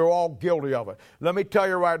 We're all guilty of it. Let me tell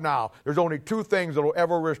you right now, there's only two things that will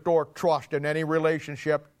ever restore trust in any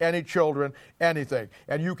relationship, any children, anything.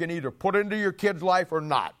 And you can either put it into your kid's life or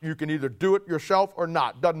not. You can either do it yourself or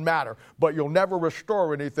not. Doesn't matter. But you'll never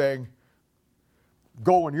restore anything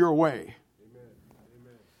going your way.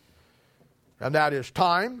 And that is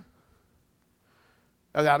time,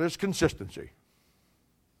 and that is consistency.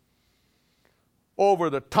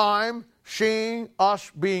 Over the time, seeing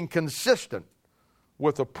us being consistent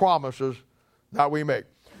with the promises that we make.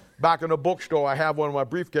 Back in the bookstore, I have one in my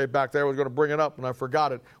briefcase back there. I was going to bring it up, and I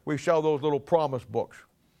forgot it. We sell those little promise books.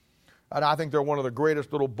 And I think they're one of the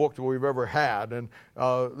greatest little books that we've ever had. And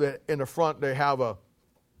in the front, they have a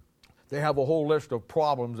whole list of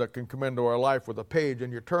problems that can come into our life with a page,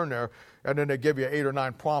 and you turn there, and then they give you 8 or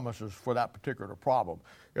 9 promises for that particular problem.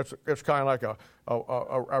 It's kind of like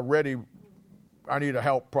a ready, I need a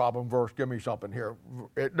help problem verse, give me something here.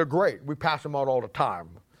 They're great. We pass them out all the time,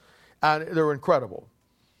 and they're incredible.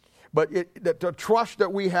 But the trust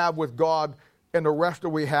that we have with God and the rest that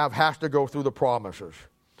we have has to go through the promises.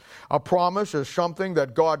 A promise is something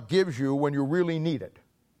that God gives you when you really need it.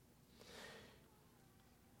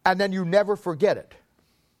 And then you never forget it.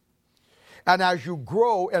 And as you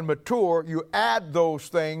grow and mature, you add those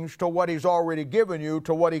things to what He's already given you,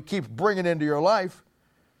 to what He keeps bringing into your life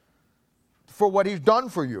for what He's done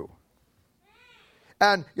for you.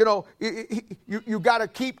 And, you got to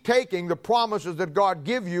keep taking the promises that God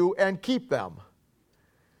gives you and keep them.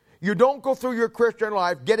 You don't go through your Christian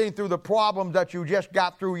life getting through the problems that you just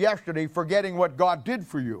got through yesterday, forgetting what God did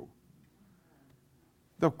for you.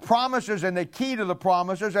 The promises and the key to the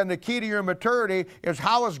promises and the key to your maturity is,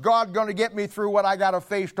 how is God going to get me through what I got to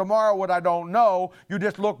face tomorrow, what I don't know? You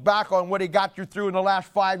just look back on what He got you through in the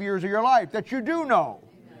last 5 years of your life that you do know.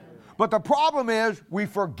 Amen. But the problem is we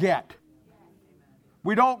forget.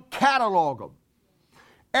 We don't catalog them.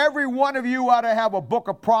 Every one of you ought to have a book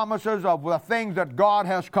of promises of the things that God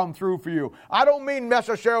has come through for you. I don't mean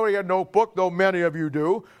necessarily a notebook, though many of you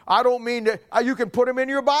do. I don't mean that you can put them in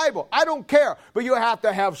your Bible. I don't care. But you have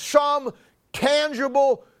to have some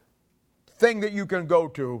tangible thing that you can go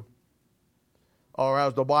to. Or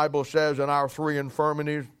as the Bible says, in our 3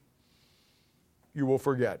 infirmities, you will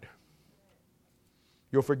forget.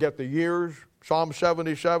 You'll forget the years, Psalm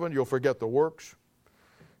 77, you'll forget the works,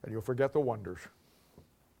 and you'll forget the wonders.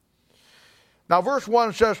 Now, verse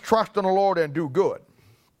 1 says, trust in the Lord and do good.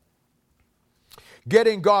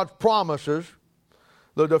 Getting God's promises,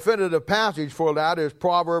 the definitive passage for that is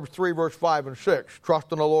Proverbs 3, verse 5 and 6.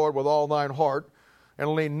 Trust in the Lord with all thine heart,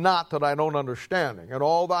 and lean not to thine own understanding. In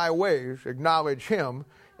all thy ways acknowledge Him,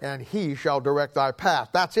 and He shall direct thy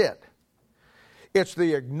path. That's it. It's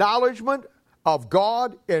the acknowledgement of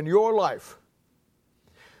God in your life.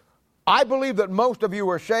 I believe that most of you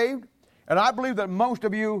are saved. And I believe that most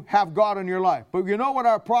of you have God in your life. But you know what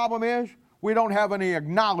our problem is? We don't have any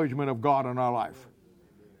acknowledgement of God in our life.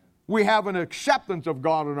 We have an acceptance of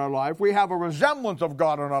God in our life. We have a resemblance of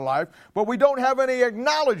God in our life. But we don't have any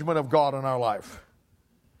acknowledgement of God in our life.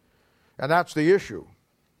 And that's the issue.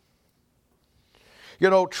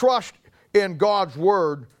 Trust in God's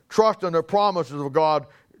Word, trust in the promises of God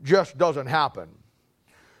just doesn't happen.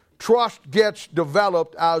 Trust gets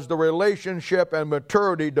developed as the relationship and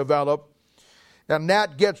maturity develop, and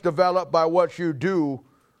that gets developed by what you do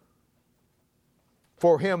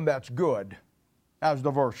for Him that's good, as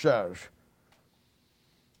the verse says.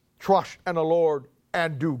 Trust in the Lord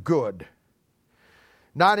and do good.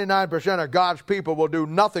 99% of God's people will do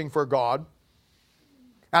nothing for God,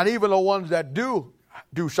 and even the ones that do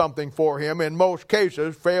something for Him, in most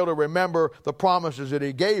cases, fail to remember the promises that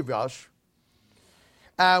He gave us.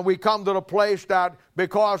 And we come to the place that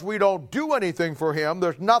because we don't do anything for Him,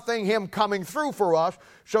 there's nothing Him coming through for us.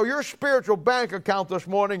 So your spiritual bank account this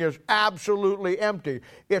morning is absolutely empty.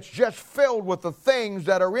 It's just filled with the things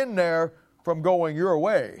that are in there from going your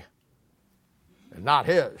way and not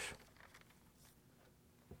His.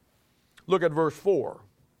 Look at verse 4.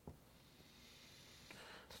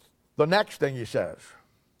 The next thing he says,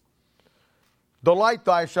 delight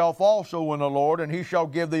thyself also in the Lord, and He shall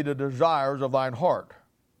give thee the desires of thine heart.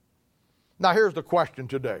 Now here's the question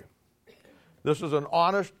today. This is an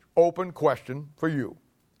honest, open question for you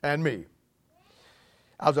and me.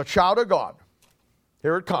 As a child of God,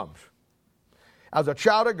 here it comes. As a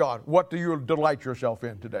child of God, what do you delight yourself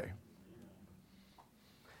in today?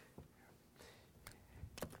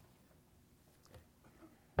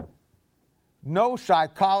 No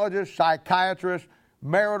psychologist, psychiatrist,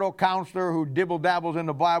 marital counselor who dibble-dabbles in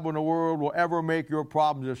the Bible in the world will ever make your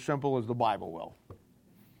problems as simple as the Bible will.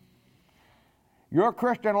 Your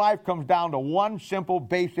Christian life comes down to one simple,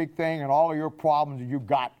 basic thing, and all of your problems that you've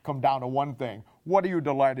got come down to one thing. What are you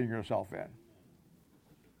delighting yourself in?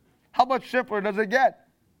 How much simpler does it get?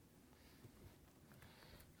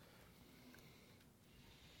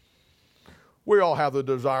 We all have the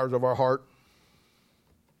desires of our heart.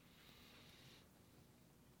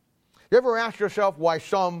 You ever ask yourself why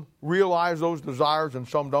some realize those desires and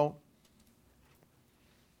some don't?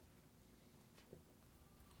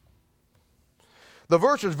 The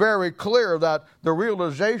verse is very clear that the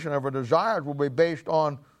realization of our desires will be based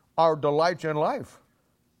on our delights in life.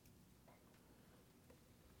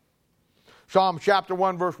 Psalm chapter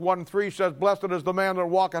 1, verse 1 and 3 says, blessed is the man that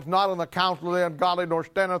walketh not in the counsel of the ungodly, nor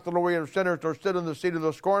standeth in the way of sinners, nor sitteth in the seat of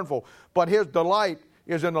the scornful. But his delight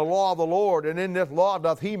is in the law of the Lord, and in this law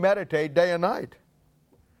doth he meditate day and night.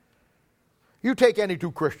 You take any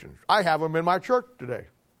two Christians. I have them in my church today.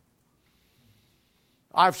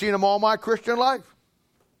 I've seen them all my Christian life.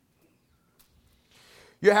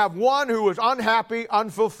 You have one who is unhappy,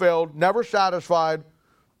 unfulfilled, never satisfied,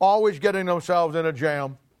 always getting themselves in a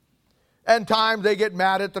jam. And times they get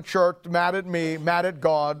mad at the church, mad at me, mad at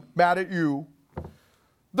God, mad at you.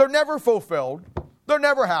 They're never fulfilled. They're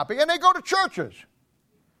never happy. And they go to churches.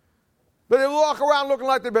 But they walk around looking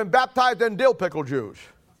like they've been baptized in dill pickle Jews.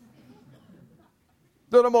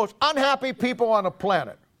 They're the most unhappy people on the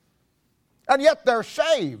planet. And yet they're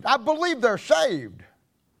saved. I believe they're saved.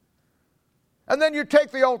 And then you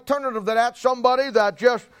take the alternative to that, somebody that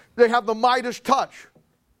just, they have the Midas touch.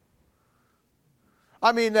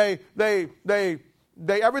 I mean, they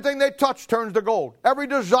everything they touch turns to gold. Every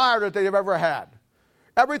desire that they've ever had,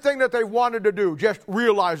 everything that they wanted to do just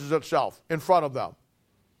realizes itself in front of them.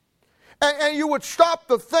 And you would stop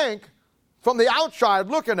to think, from the outside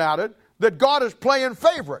looking at it, that God is playing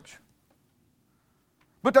favorites.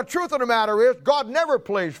 But the truth of the matter is, God never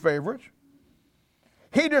plays favorites.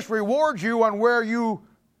 He just rewards you on where your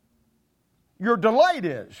delight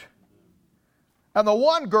is. And the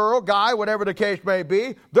one girl, guy, whatever the case may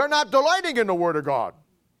be, they're not delighting in the Word of God.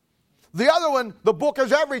 The other one, the book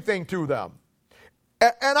is everything to them.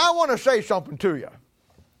 And I want to say something to you.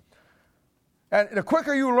 And the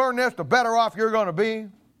quicker you learn this, the better off you're going to be.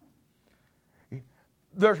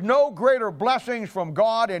 There's no greater blessings from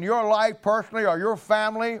God in your life personally or your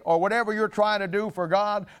family or whatever you're trying to do for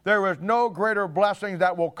God. There is no greater blessings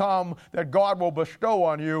that will come that God will bestow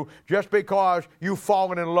on you just because you've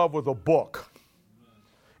fallen in love with a book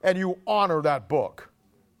and you honor that book.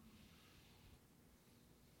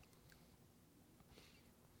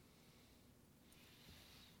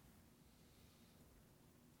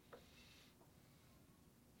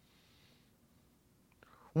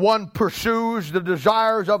 One pursues the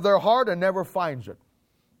desires of their heart and never finds it.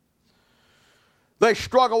 They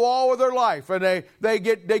struggle all of their life and they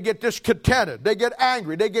get discontented. They get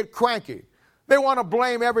angry. They get cranky. They want to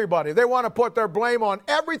blame everybody. They want to put their blame on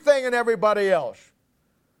everything and everybody else.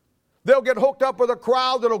 They'll get hooked up with a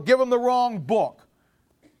crowd that'll give them the wrong book.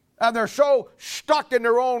 And they're so stuck in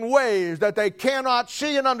their own ways that they cannot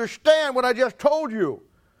see and understand what I just told you.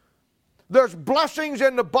 There's blessings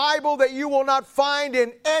in the Bible that you will not find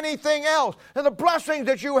in anything else. And the blessings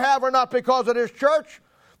that you have are not because of this church.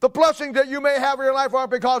 The blessings that you may have in your life aren't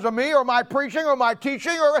because of me or my preaching or my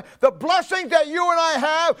teaching. The blessings that you and I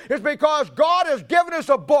have is because God has given us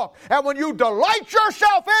a book. And when you delight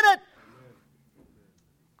yourself in it,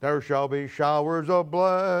 there shall be showers of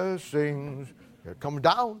blessings. It comes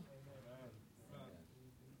down.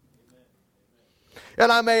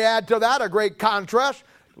 And I may add to that a great contrast.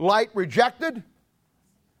 Light rejected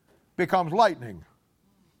becomes lightning.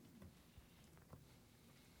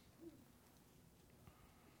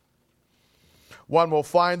 One will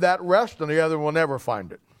find that rest and the other will never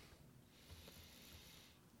find it.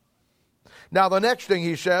 Now the next thing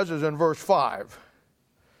he says is in verse 5.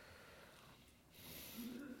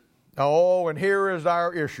 Oh, and here is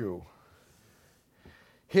our issue.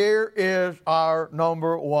 Here is our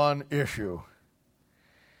number one issue.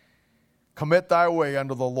 Commit thy way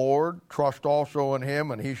unto the Lord, trust also in him,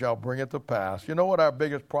 and he shall bring it to pass. You know what our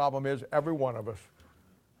biggest problem is? Every one of us.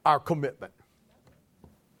 Our commitment.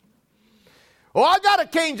 Well, I got a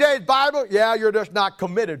King James Bible. Yeah, you're just not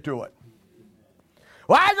committed to it.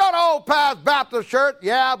 Well, I go to Old Path Baptist Church.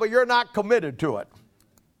 Yeah, but you're not committed to it.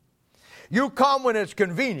 You come when it's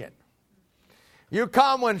convenient. You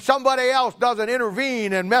come when somebody else doesn't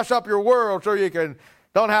intervene and mess up your world so you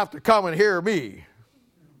don't have to come and hear me.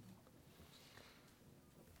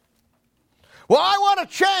 Well, I want to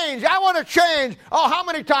change. I want to change. Oh, how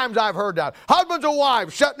many times I've heard that. Husbands and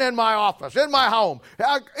wives sitting in my office, in my home.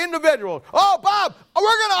 Individuals. Oh, Bob,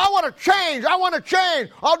 I want to change. I want to change.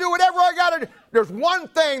 I'll do whatever I got to do. There's one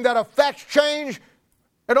thing that affects change,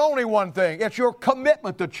 and only one thing. It's your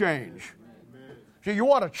commitment to change. Amen. See, you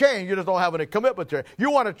want to change, you just don't have any commitment to it.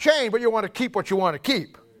 You want to change, but you want to keep what you want to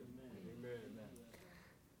keep. Amen.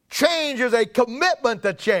 Change is a commitment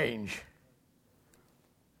to change.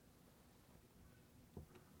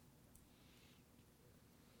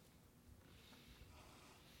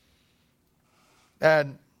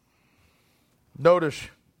 And notice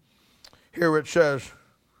here it says,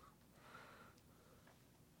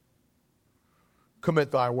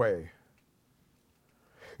 commit thy way.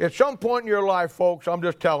 At some point in your life, folks, I'm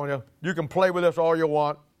just telling you, you can play with this all you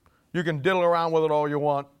want. You can diddle around with it all you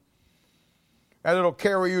want. And it'll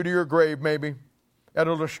carry you to your grave maybe. And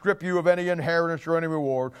it'll strip you of any inheritance or any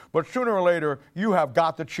reward. But sooner or later, you have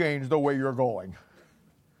got to change the way you're going.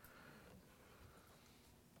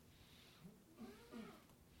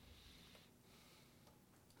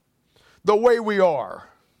 The way we are.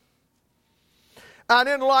 And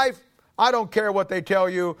in life, I don't care what they tell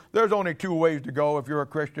you. There's only two ways to go if you're a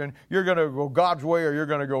Christian. You're going to go God's way or you're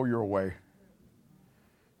going to go your way.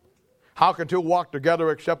 How can two walk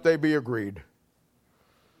together except they be agreed?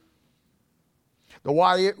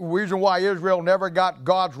 The reason why Israel never got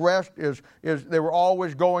God's rest is they were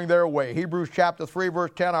always going their way. Hebrews chapter 3,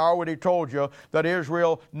 verse 10, I already told you that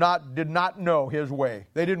Israel did not know his way.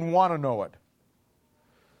 They didn't want to know it.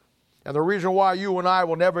 And the reason why you and I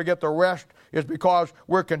will never get the rest is because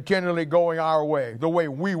we're continually going our way, the way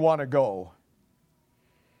we want to go.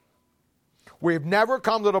 We've never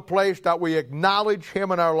come to the place that we acknowledge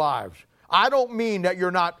him in our lives. I don't mean that you're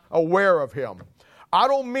not aware of him. I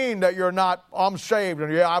don't mean that you're not, I'm saved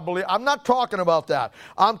and yeah, I believe. I'm not talking about that.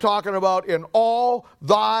 I'm talking about in all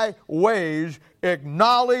thy ways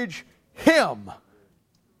acknowledge him.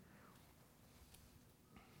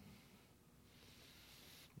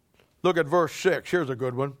 Look at verse 6. Here's a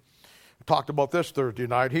good one. I talked about this Thursday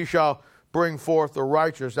night. He shall bring forth the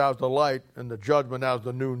righteous as the light and the judgment as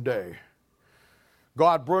the noonday.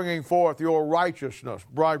 God bringing forth your righteousness,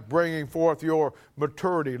 bringing forth your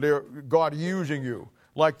maturity, God using you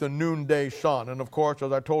like the noonday sun. And of course,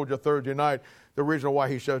 as I told you Thursday night, the reason why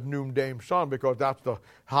he says noonday sun, because that's the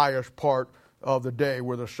highest part of the day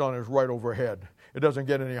where the sun is right overhead. It doesn't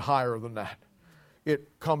get any higher than that.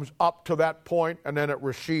 It comes up to that point and then it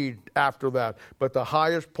recedes after that. But the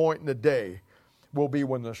highest point in the day will be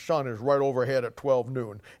when the sun is right overhead at 12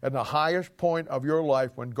 noon. And the highest point of your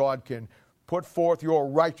life when God can put forth your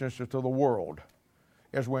righteousness to the world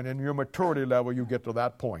is when in your maturity level you get to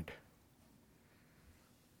that point.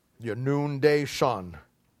 Your noonday sun.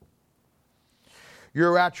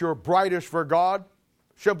 You're at your brightest for God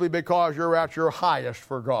simply because you're at your highest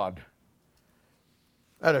for God.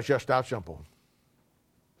 And it's just that simple.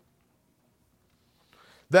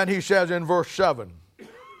 Then he says in verse 7,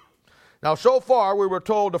 now so far we were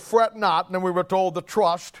told to fret not, and then we were told to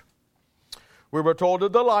trust, we were told to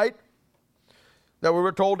delight, then we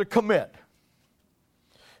were told to commit.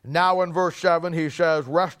 Now in verse 7 he says,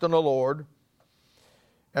 rest in the Lord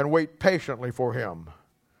and wait patiently for him.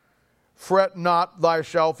 fret not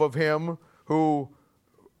thyself of him who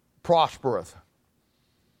prospereth.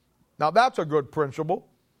 Now that's a good principle.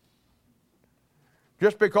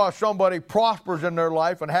 Just because somebody prospers in their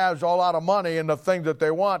life and has a lot of money and the things that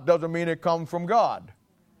they want doesn't mean it comes from God.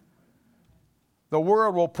 The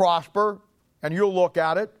world will prosper, and you'll look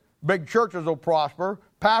at it. Big churches will prosper.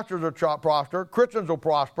 Pastors will prosper. Christians will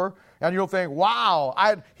prosper. And you'll think, wow,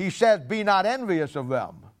 he says, be not envious of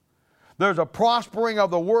them. There's a prospering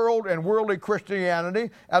of the world and worldly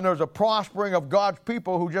Christianity, and there's a prospering of God's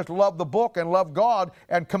people who just love the book and love God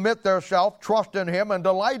and commit their self, trust in him, and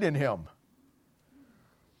delight in him.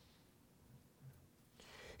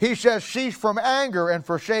 He says, cease from anger and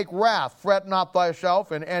forsake wrath. Fret not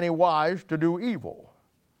thyself in any wise to do evil.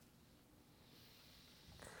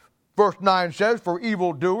 Verse 9 says, for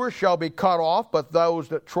evildoers shall be cut off, but those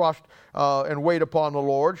that trust and wait upon the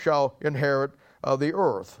Lord shall inherit the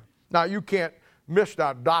earth. Now, you can't miss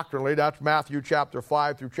that doctrinally. That's Matthew chapter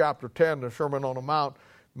 5 through chapter 10, the Sermon on the Mount,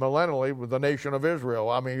 millennially with the nation of Israel.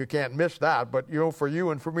 I mean, you can't miss that. But, for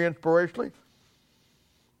you and for me inspirationally,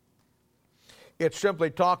 it's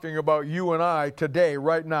simply talking about you and I today,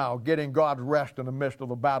 right now, getting God's rest in the midst of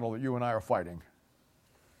the battle that you and I are fighting.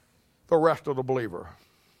 The rest of the believer.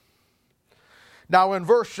 Now in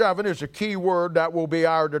verse 7 is a key word that will be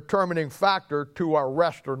our determining factor to our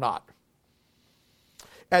rest or not.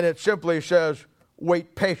 And it simply says,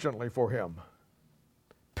 wait patiently for him.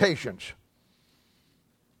 Patience.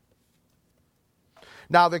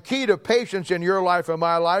 Now the key to patience in your life and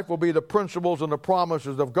my life will be the principles and the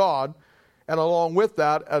promises of God, and along with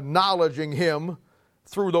that, acknowledging him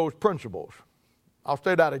through those principles. I'll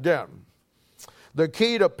say that again. The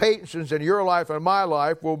key to patience in your life and my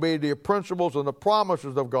life will be the principles and the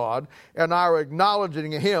promises of God, and our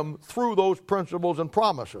acknowledging him through those principles and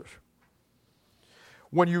promises.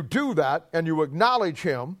 When you do that and you acknowledge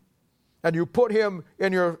him and you put him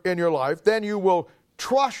in your life, then you will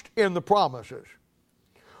trust in the promises.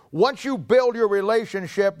 Once you build your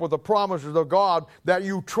relationship with the promises of God, that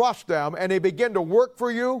you trust them and they begin to work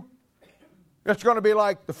for you, it's going to be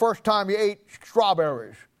like the first time you ate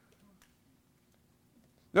strawberries.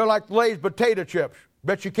 They're like Lay's potato chips.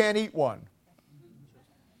 Bet you can't eat one.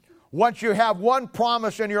 Once you have one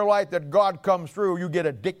promise in your life that God comes through, you get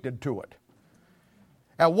addicted to it.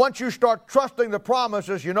 And once you start trusting the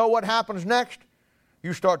promises, you know what happens next?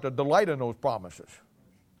 You start to delight in those promises.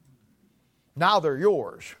 Now they're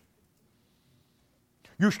yours.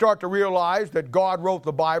 You start to realize that God wrote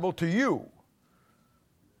the Bible to you.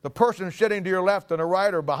 The person sitting to your left and the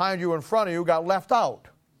right or behind you in front of you got left out.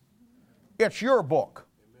 It's your book,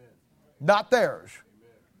 not theirs.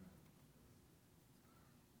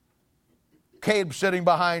 Caleb's sitting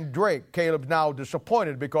behind Drake. Caleb's now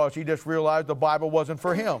disappointed because he just realized the Bible wasn't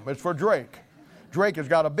for him. It's for Drake. Drake has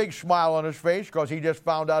got a big smile on his face because he just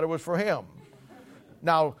found out it was for him.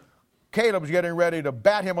 Now, Caleb's getting ready to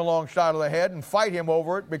bat him alongside of the head and fight him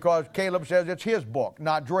over it because Caleb says it's his book,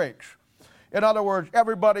 not Drake's. In other words,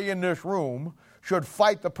 everybody in this room should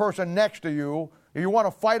fight the person next to you. If you want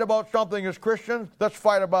to fight about something as Christians, let's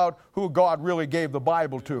fight about who God really gave the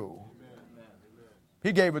Bible to.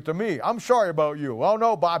 He gave it to me. I'm sorry about you. Oh,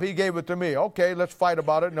 no, Bob, he gave it to me. Okay, let's fight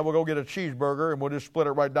about it, and then we'll go get a cheeseburger, and we'll just split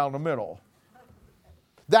it right down the middle.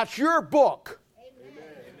 That's your book. Amen.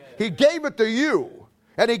 He gave it to you.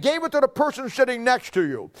 And he gave it to the person sitting next to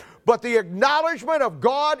you. But the acknowledgement of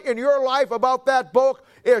God in your life about that book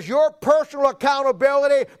is your personal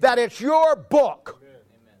accountability that it's your book.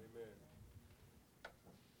 Amen.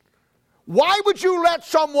 Why would you let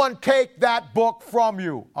someone take that book from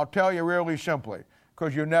you? I'll tell you really simply.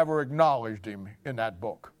 Because you never acknowledged him in that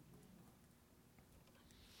book.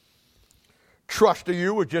 Trust to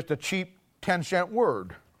you is just a cheap 10-cent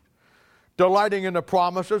word. Delighting in the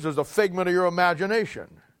promises is a figment of your imagination.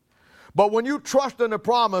 But when you trust in the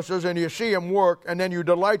promises and you see them work and then you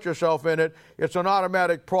delight yourself in it, it's an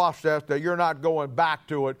automatic process that you're not going back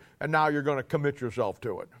to it and now you're going to commit yourself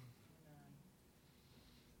to it.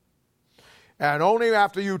 And only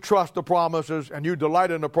after you trust the promises and you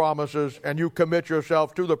delight in the promises and you commit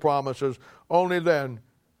yourself to the promises, only then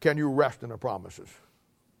can you rest in the promises.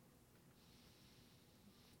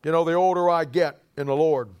 You know, the older I get in the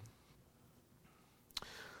Lord,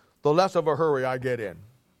 the less of a hurry I get in.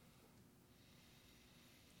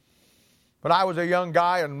 When I was a young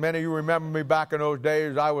guy, and many of you remember me back in those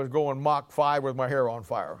days, I was going Mach 5 with my hair on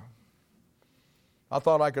fire. I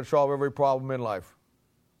thought I could solve every problem in life.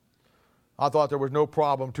 I thought there was no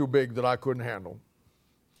problem too big that I couldn't handle.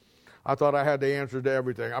 I thought I had the answers to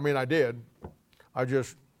everything. I mean, I did. I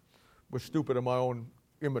just was stupid in my own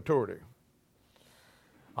immaturity.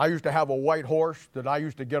 I used to have a white horse that I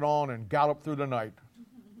used to get on and gallop through the night.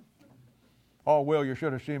 Oh, Will, you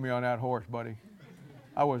should have seen me on that horse, buddy.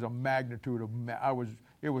 I was a magnitude of,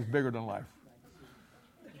 it was bigger than life.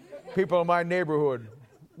 People in my neighborhood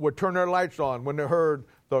would turn their lights on when they heard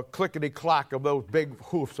the clickety-clack of those big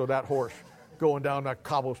hoofs of that horse going down that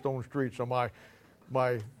cobblestone streets of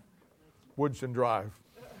my Woodson Drive.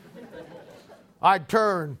 I'd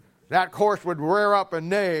turn, that horse would rear up and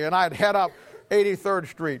neigh, and I'd head up 83rd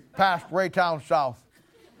Street, past Raytown South.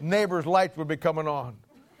 Neighbors' lights would be coming on.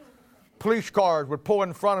 Police cars would pull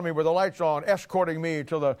in front of me with the lights on, escorting me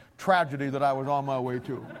to the tragedy that I was on my way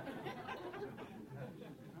to.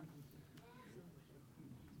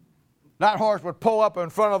 That horse would pull up in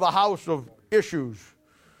front of the house of issues.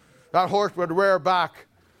 That horse would rear back.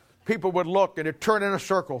 People would look, and it'd turn in a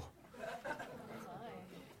circle.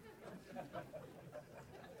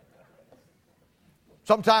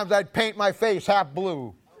 Sometimes I'd paint my face half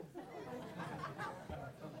blue.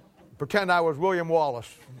 Pretend I was William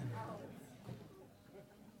Wallace.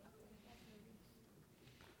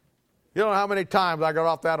 You don't know how many times I got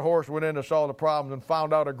off that horse, went in to solve the problems, and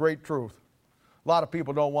found out a great truth. A lot of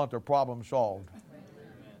people don't want their problems solved.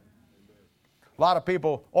 A lot of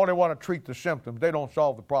people only want to treat the symptoms. They don't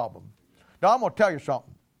solve the problem. Now, I'm going to tell you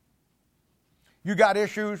something. You got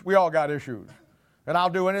issues, we all got issues. And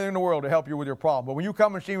I'll do anything in the world to help you with your problem. But when you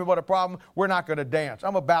come and see me about a problem, we're not going to dance.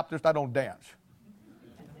 I'm a Baptist, I don't dance.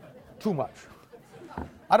 Too much.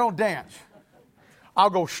 I don't dance.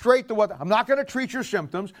 I'll go straight to what, I'm not going to treat your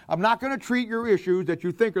symptoms. I'm not going to treat your issues that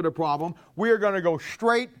you think are the problem. We are going to go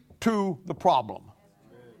straight to the problem.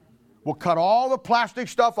 We'll cut all the plastic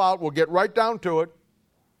stuff out. We'll get right down to it.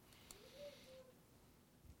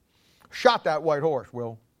 Shot that white horse,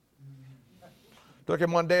 Will. Took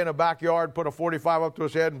him one day in the backyard, put a 45 up to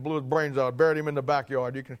his head and blew his brains out. Buried him in the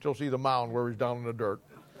backyard. You can still see the mound where he's down in the dirt.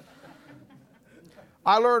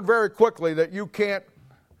 I learned very quickly that you can't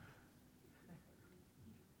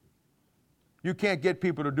get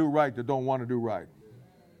people to do right that don't want to do right.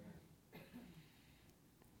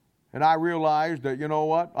 And I realized that, you know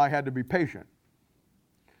what, I had to be patient.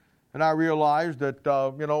 And I realized that,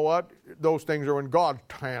 you know what, those things are in God's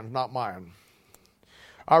hands, not mine.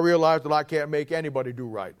 I realized that I can't make anybody do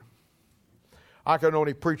right. I can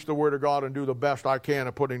only preach the Word of God and do the best I can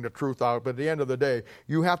at putting the truth out. But at the end of the day,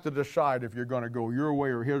 you have to decide if you're going to go your way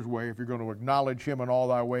or His way, if you're going to acknowledge Him in all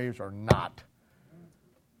thy ways or not.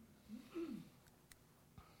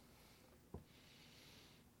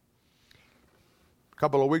 A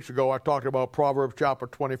couple of weeks ago, I talked about Proverbs chapter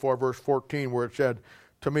 24, verse 14, where it said,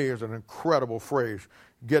 to me is an incredible phrase,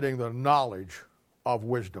 getting the knowledge of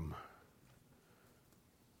wisdom.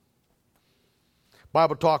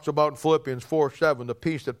 Bible talks about in Philippians 4:7, the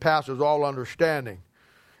peace that passes all understanding,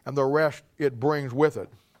 and the rest it brings with it.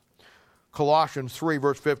 Colossians 3,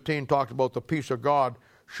 verse 15 talks about the peace of God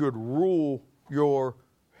should rule your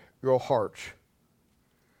hearts.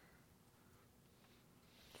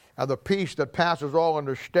 And the peace that passes all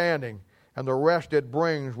understanding and the rest it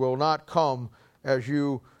brings will not come as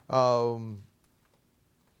you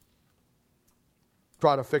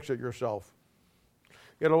try to fix it yourself.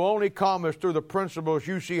 It'll only come as through the principles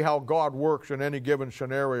you see how God works in any given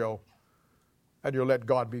scenario, and you let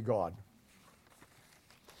God be God.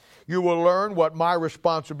 You will learn what my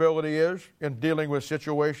responsibility is in dealing with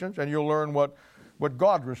situations, and you'll learn what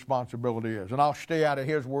God's responsibility is. And I'll stay out of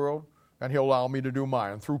His world, and He'll allow me to do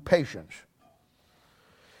mine through patience.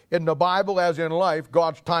 In the Bible, as in life,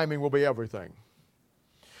 God's timing will be everything.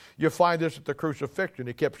 You find this at the crucifixion.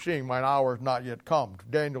 He kept seeing, mine hour has not yet come.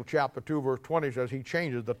 Daniel chapter 2, verse 20 says He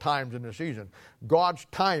changes the times in the season. God's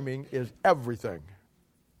timing is everything.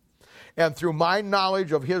 And through my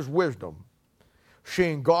knowledge of His wisdom,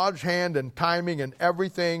 seeing God's hand and timing and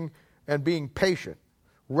everything and being patient,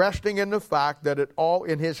 resting in the fact that it's all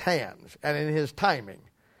in His hands and in His timing,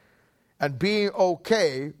 and being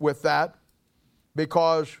okay with that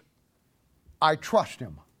because I trust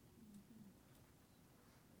Him.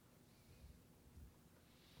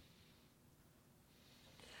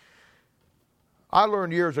 I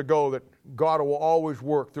learned years ago that God will always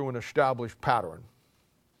work through an established pattern.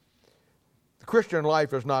 The Christian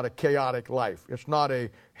life is not a chaotic life. It's not a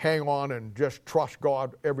hang on and just trust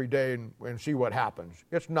God every day and see what happens.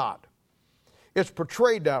 It's not. It's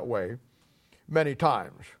portrayed that way many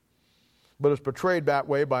times. But it's portrayed that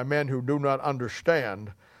way by men who do not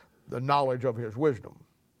understand the knowledge of His wisdom.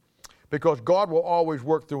 Because God will always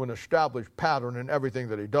work through an established pattern in everything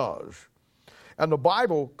that He does. And the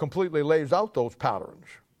Bible completely lays out those patterns.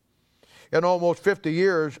 In almost 50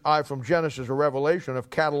 years, I, from Genesis to Revelation, have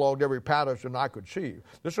cataloged every pattern I could see.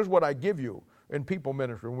 This is what I give you in people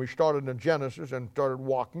ministry when we started in Genesis and started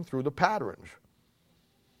walking through the patterns.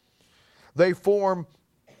 They form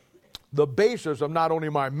the basis of not only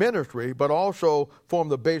my ministry, but also form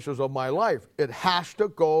the basis of my life. It has to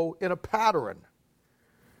go in a pattern.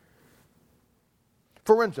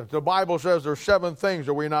 For instance, the Bible says there's 7 things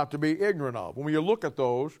that we're not to be ignorant of. When you look at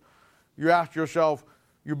those, you ask yourself,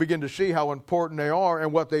 you begin to see how important they are,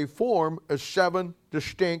 and what they form is 7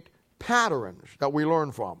 distinct patterns that we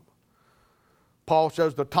learn from. Paul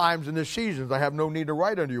says the times and the seasons I have no need to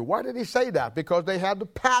write unto you. Why did he say that? Because they had the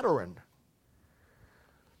pattern.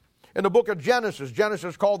 In the book of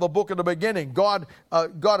Genesis called the book of the beginning, God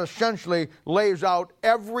essentially lays out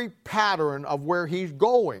every pattern of where he's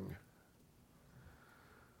going.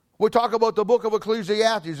 We talk about the book of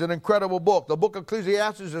Ecclesiastes, an incredible book. The book of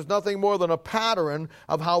Ecclesiastes is nothing more than a pattern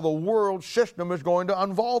of how the world system is going to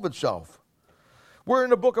unvolve itself. We're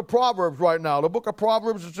in the book of Proverbs right now. The book of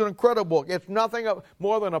Proverbs is an incredible book. It's nothing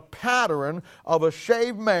more than a pattern of a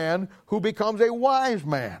saved man who becomes a wise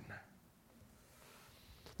man.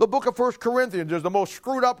 The book of 1 Corinthians is the most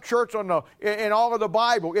screwed up church in all of the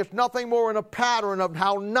Bible. It's nothing more than a pattern of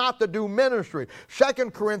how not to do ministry. 2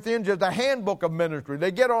 Corinthians is the handbook of ministry. They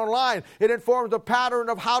get online. It informs the pattern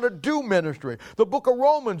of how to do ministry. The book of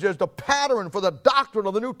Romans is the pattern for the doctrine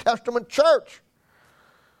of the New Testament church.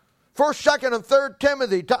 1st, 2nd, and 3rd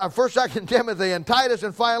Timothy, 1st, 2nd Timothy, and Titus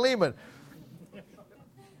and Philemon.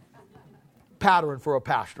 Pattern for a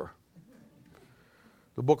pastor.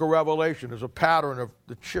 The book of Revelation is a pattern of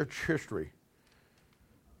the church history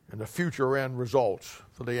and the future end results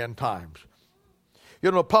for the end times.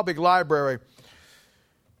 You know, a public library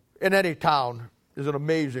in any town is an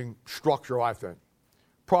amazing structure, I think.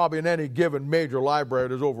 Probably in any given major library,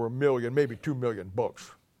 there's over 1 million, maybe 2 million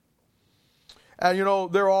books. And you know,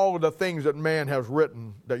 they're all of the things that man has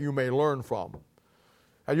written that you may learn from.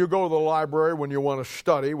 And you go to the library when you want to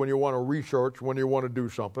study, when you want to research, when you want to do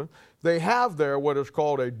something. They have there what is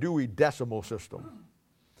called a Dewey Decimal System.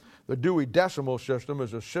 The Dewey Decimal System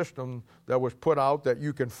is a system that was put out that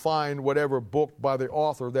you can find whatever book by the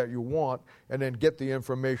author that you want and then get the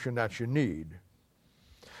information that you need.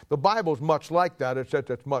 The Bible's much like that,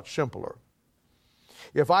 except it's much simpler.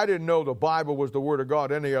 If I didn't know the Bible was the Word of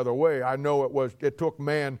God any other way, I know it took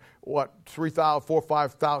man, 3,000, 4,000,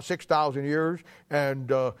 5,000, 6,000 years and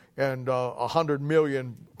 100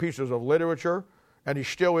 million pieces of literature, and he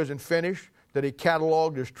still isn't finished, that he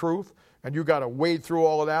cataloged his truth, and you got to wade through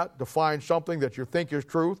all of that to find something that you think is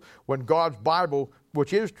truth, when God's Bible,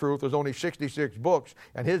 which is truth, is only 66 books,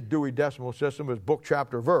 and his Dewey Decimal System is book,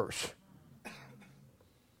 chapter, verse.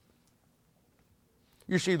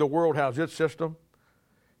 You see, the world has its system.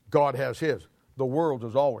 God has his. The world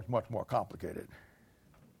is always much more complicated.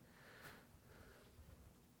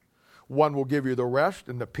 One will give you the rest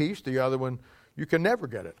and the peace. The other one, you can never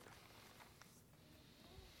get it.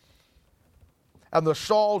 And the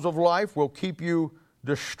Sauls of life will keep you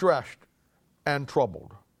distressed and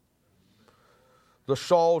troubled. The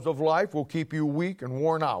Sauls of life will keep you weak and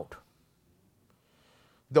worn out.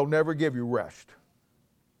 They'll never give you rest.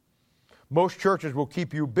 Most churches will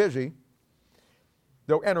keep you busy.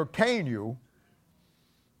 They'll entertain you.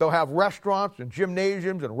 They'll have restaurants and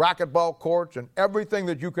gymnasiums and racquetball courts and everything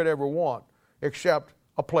that you could ever want except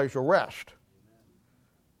a place of rest.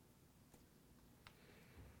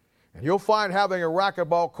 And you'll find having a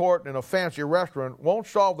racquetball court and a fancy restaurant won't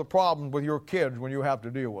solve the problem with your kids when you have to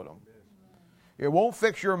deal with them. It won't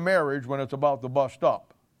fix your marriage when it's about to bust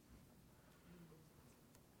up.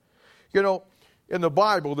 You know, in the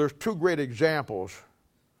Bible, there's 2 great examples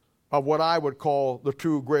of what I would call the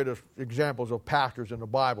 2 greatest examples of pastors in the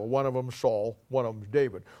Bible. One of them is Saul, one of them is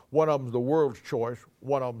David. One of them is the world's choice,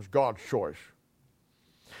 one of them is God's choice.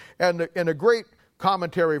 And in a great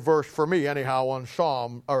commentary verse for me, anyhow, on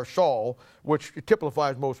Saul, which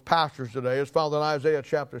typifies most pastors today, is found in Isaiah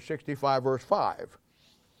chapter 65, verse 5.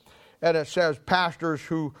 And it says, pastors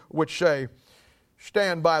which say,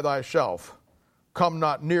 stand by thyself, come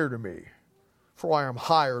not near to me, for I am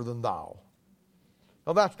higher than thou.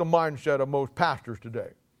 Now that's the mindset of most pastors today.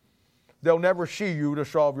 They'll never see you to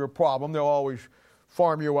solve your problem. They'll always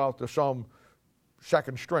farm you out to some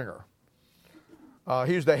second stringer.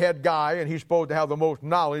 He's the head guy, and he's supposed to have the most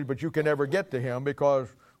knowledge, but you can never get to him because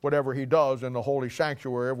whatever he does in the holy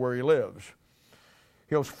sanctuary where he lives.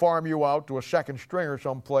 He'll farm you out to a second stringer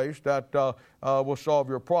someplace that will solve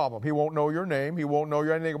your problem. He won't know your name. He won't know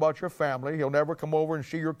anything about your family. He'll never come over and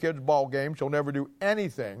see your kids' ball games. He'll never do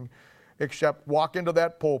anything except walk into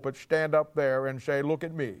that pulpit, stand up there, and say, look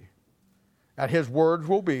at me. And his words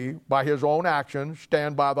will be, by his own actions,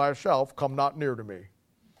 stand by thyself, come not near to me.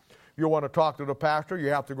 You want to talk to the pastor, you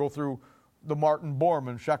have to go through the Martin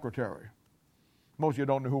Bormann secretary. Most of you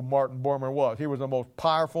don't know who Martin Bormann was. He was the most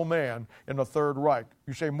powerful man in the Third Reich.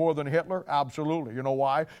 You say more than Hitler? Absolutely. You know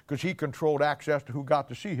why? Because he controlled access to who got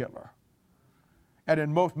to see Hitler. And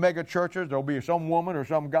in most mega churches, there'll be some woman or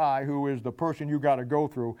some guy who is the person you got to go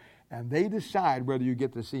through, and they decide whether you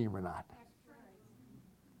get to see him or not.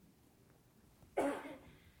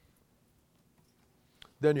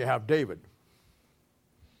 Then you have David.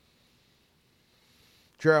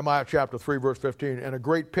 Jeremiah chapter 3, verse 15, and a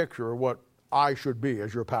great picture of what I should be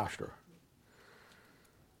as your pastor.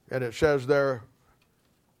 And it says there,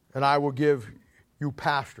 and I will give you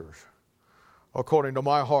pastors according to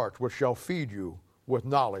my heart, which shall feed you with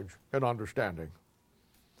knowledge and understanding.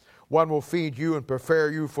 One will feed you and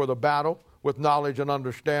prepare you for the battle with knowledge and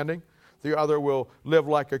understanding. The other will live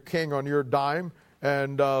like a king on your dime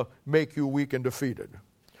and make you weak and defeated.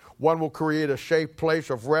 One will create a safe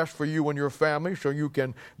place of rest for you and your family so you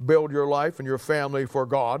can build your life and your family for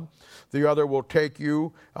God. The other will take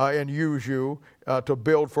you and use you to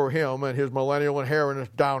build for him and his millennial inheritance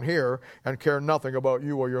down here and care nothing about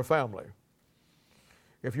you or your family.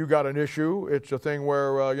 If you got an issue, it's a thing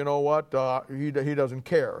where, you know what, he doesn't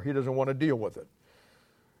care. He doesn't want to deal with it.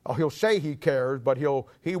 He'll say he cares, but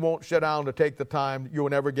he won't sit down to take the time. You'll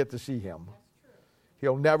never get to see him.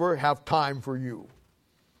 He'll never have time for you.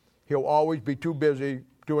 He'll always be too busy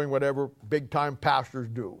doing whatever big-time pastors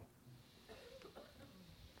do.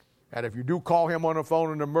 And if you do call him on the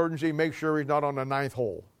phone in an emergency, make sure he's not on the 9th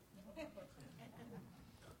hole.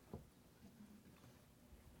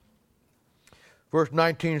 Verse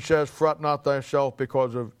 19 says, fret not thyself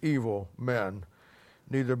because of evil men,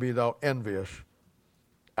 neither be thou envious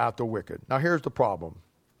at the wicked. Now here's the problem.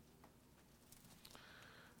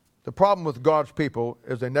 The problem with God's people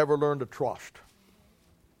is they never learn to trust.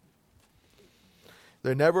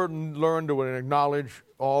 They never learn to acknowledge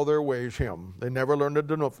all their ways him. They never learn to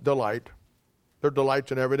delight. Their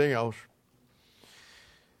delight's in everything else.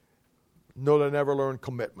 No, they never learn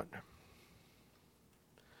commitment.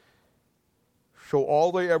 So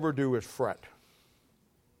all they ever do is fret.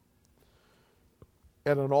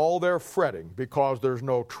 And in all their fretting, because there's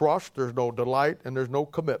no trust, there's no delight, and there's no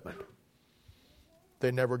commitment,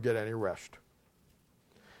 they never get any rest.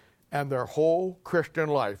 And their whole Christian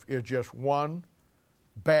life is just one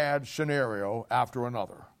bad scenario after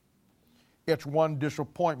another. It's one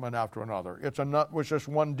disappointment after another. It's just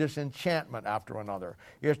one disenchantment after another.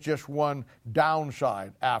 It's just one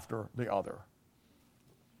downside after the other.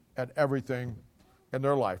 And everything in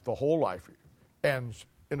their life, the whole life, ends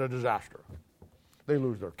in a disaster. They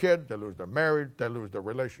lose their kid, they lose their marriage, they lose their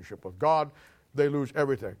relationship with God, they lose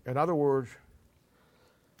everything. In other words,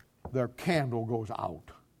 their candle goes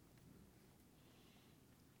out.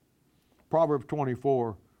 Proverbs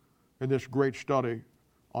 24, in this great study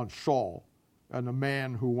on Saul and the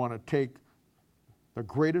man who want to take the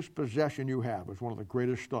greatest possession you have, is one of the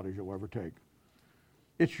greatest studies you'll ever take.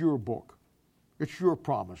 It's your book. It's your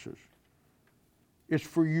promises. It's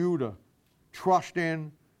for you to trust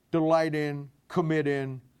in, delight in, commit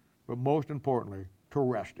in, but most importantly, to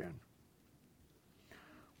rest in.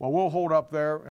 Well, we'll hold up there.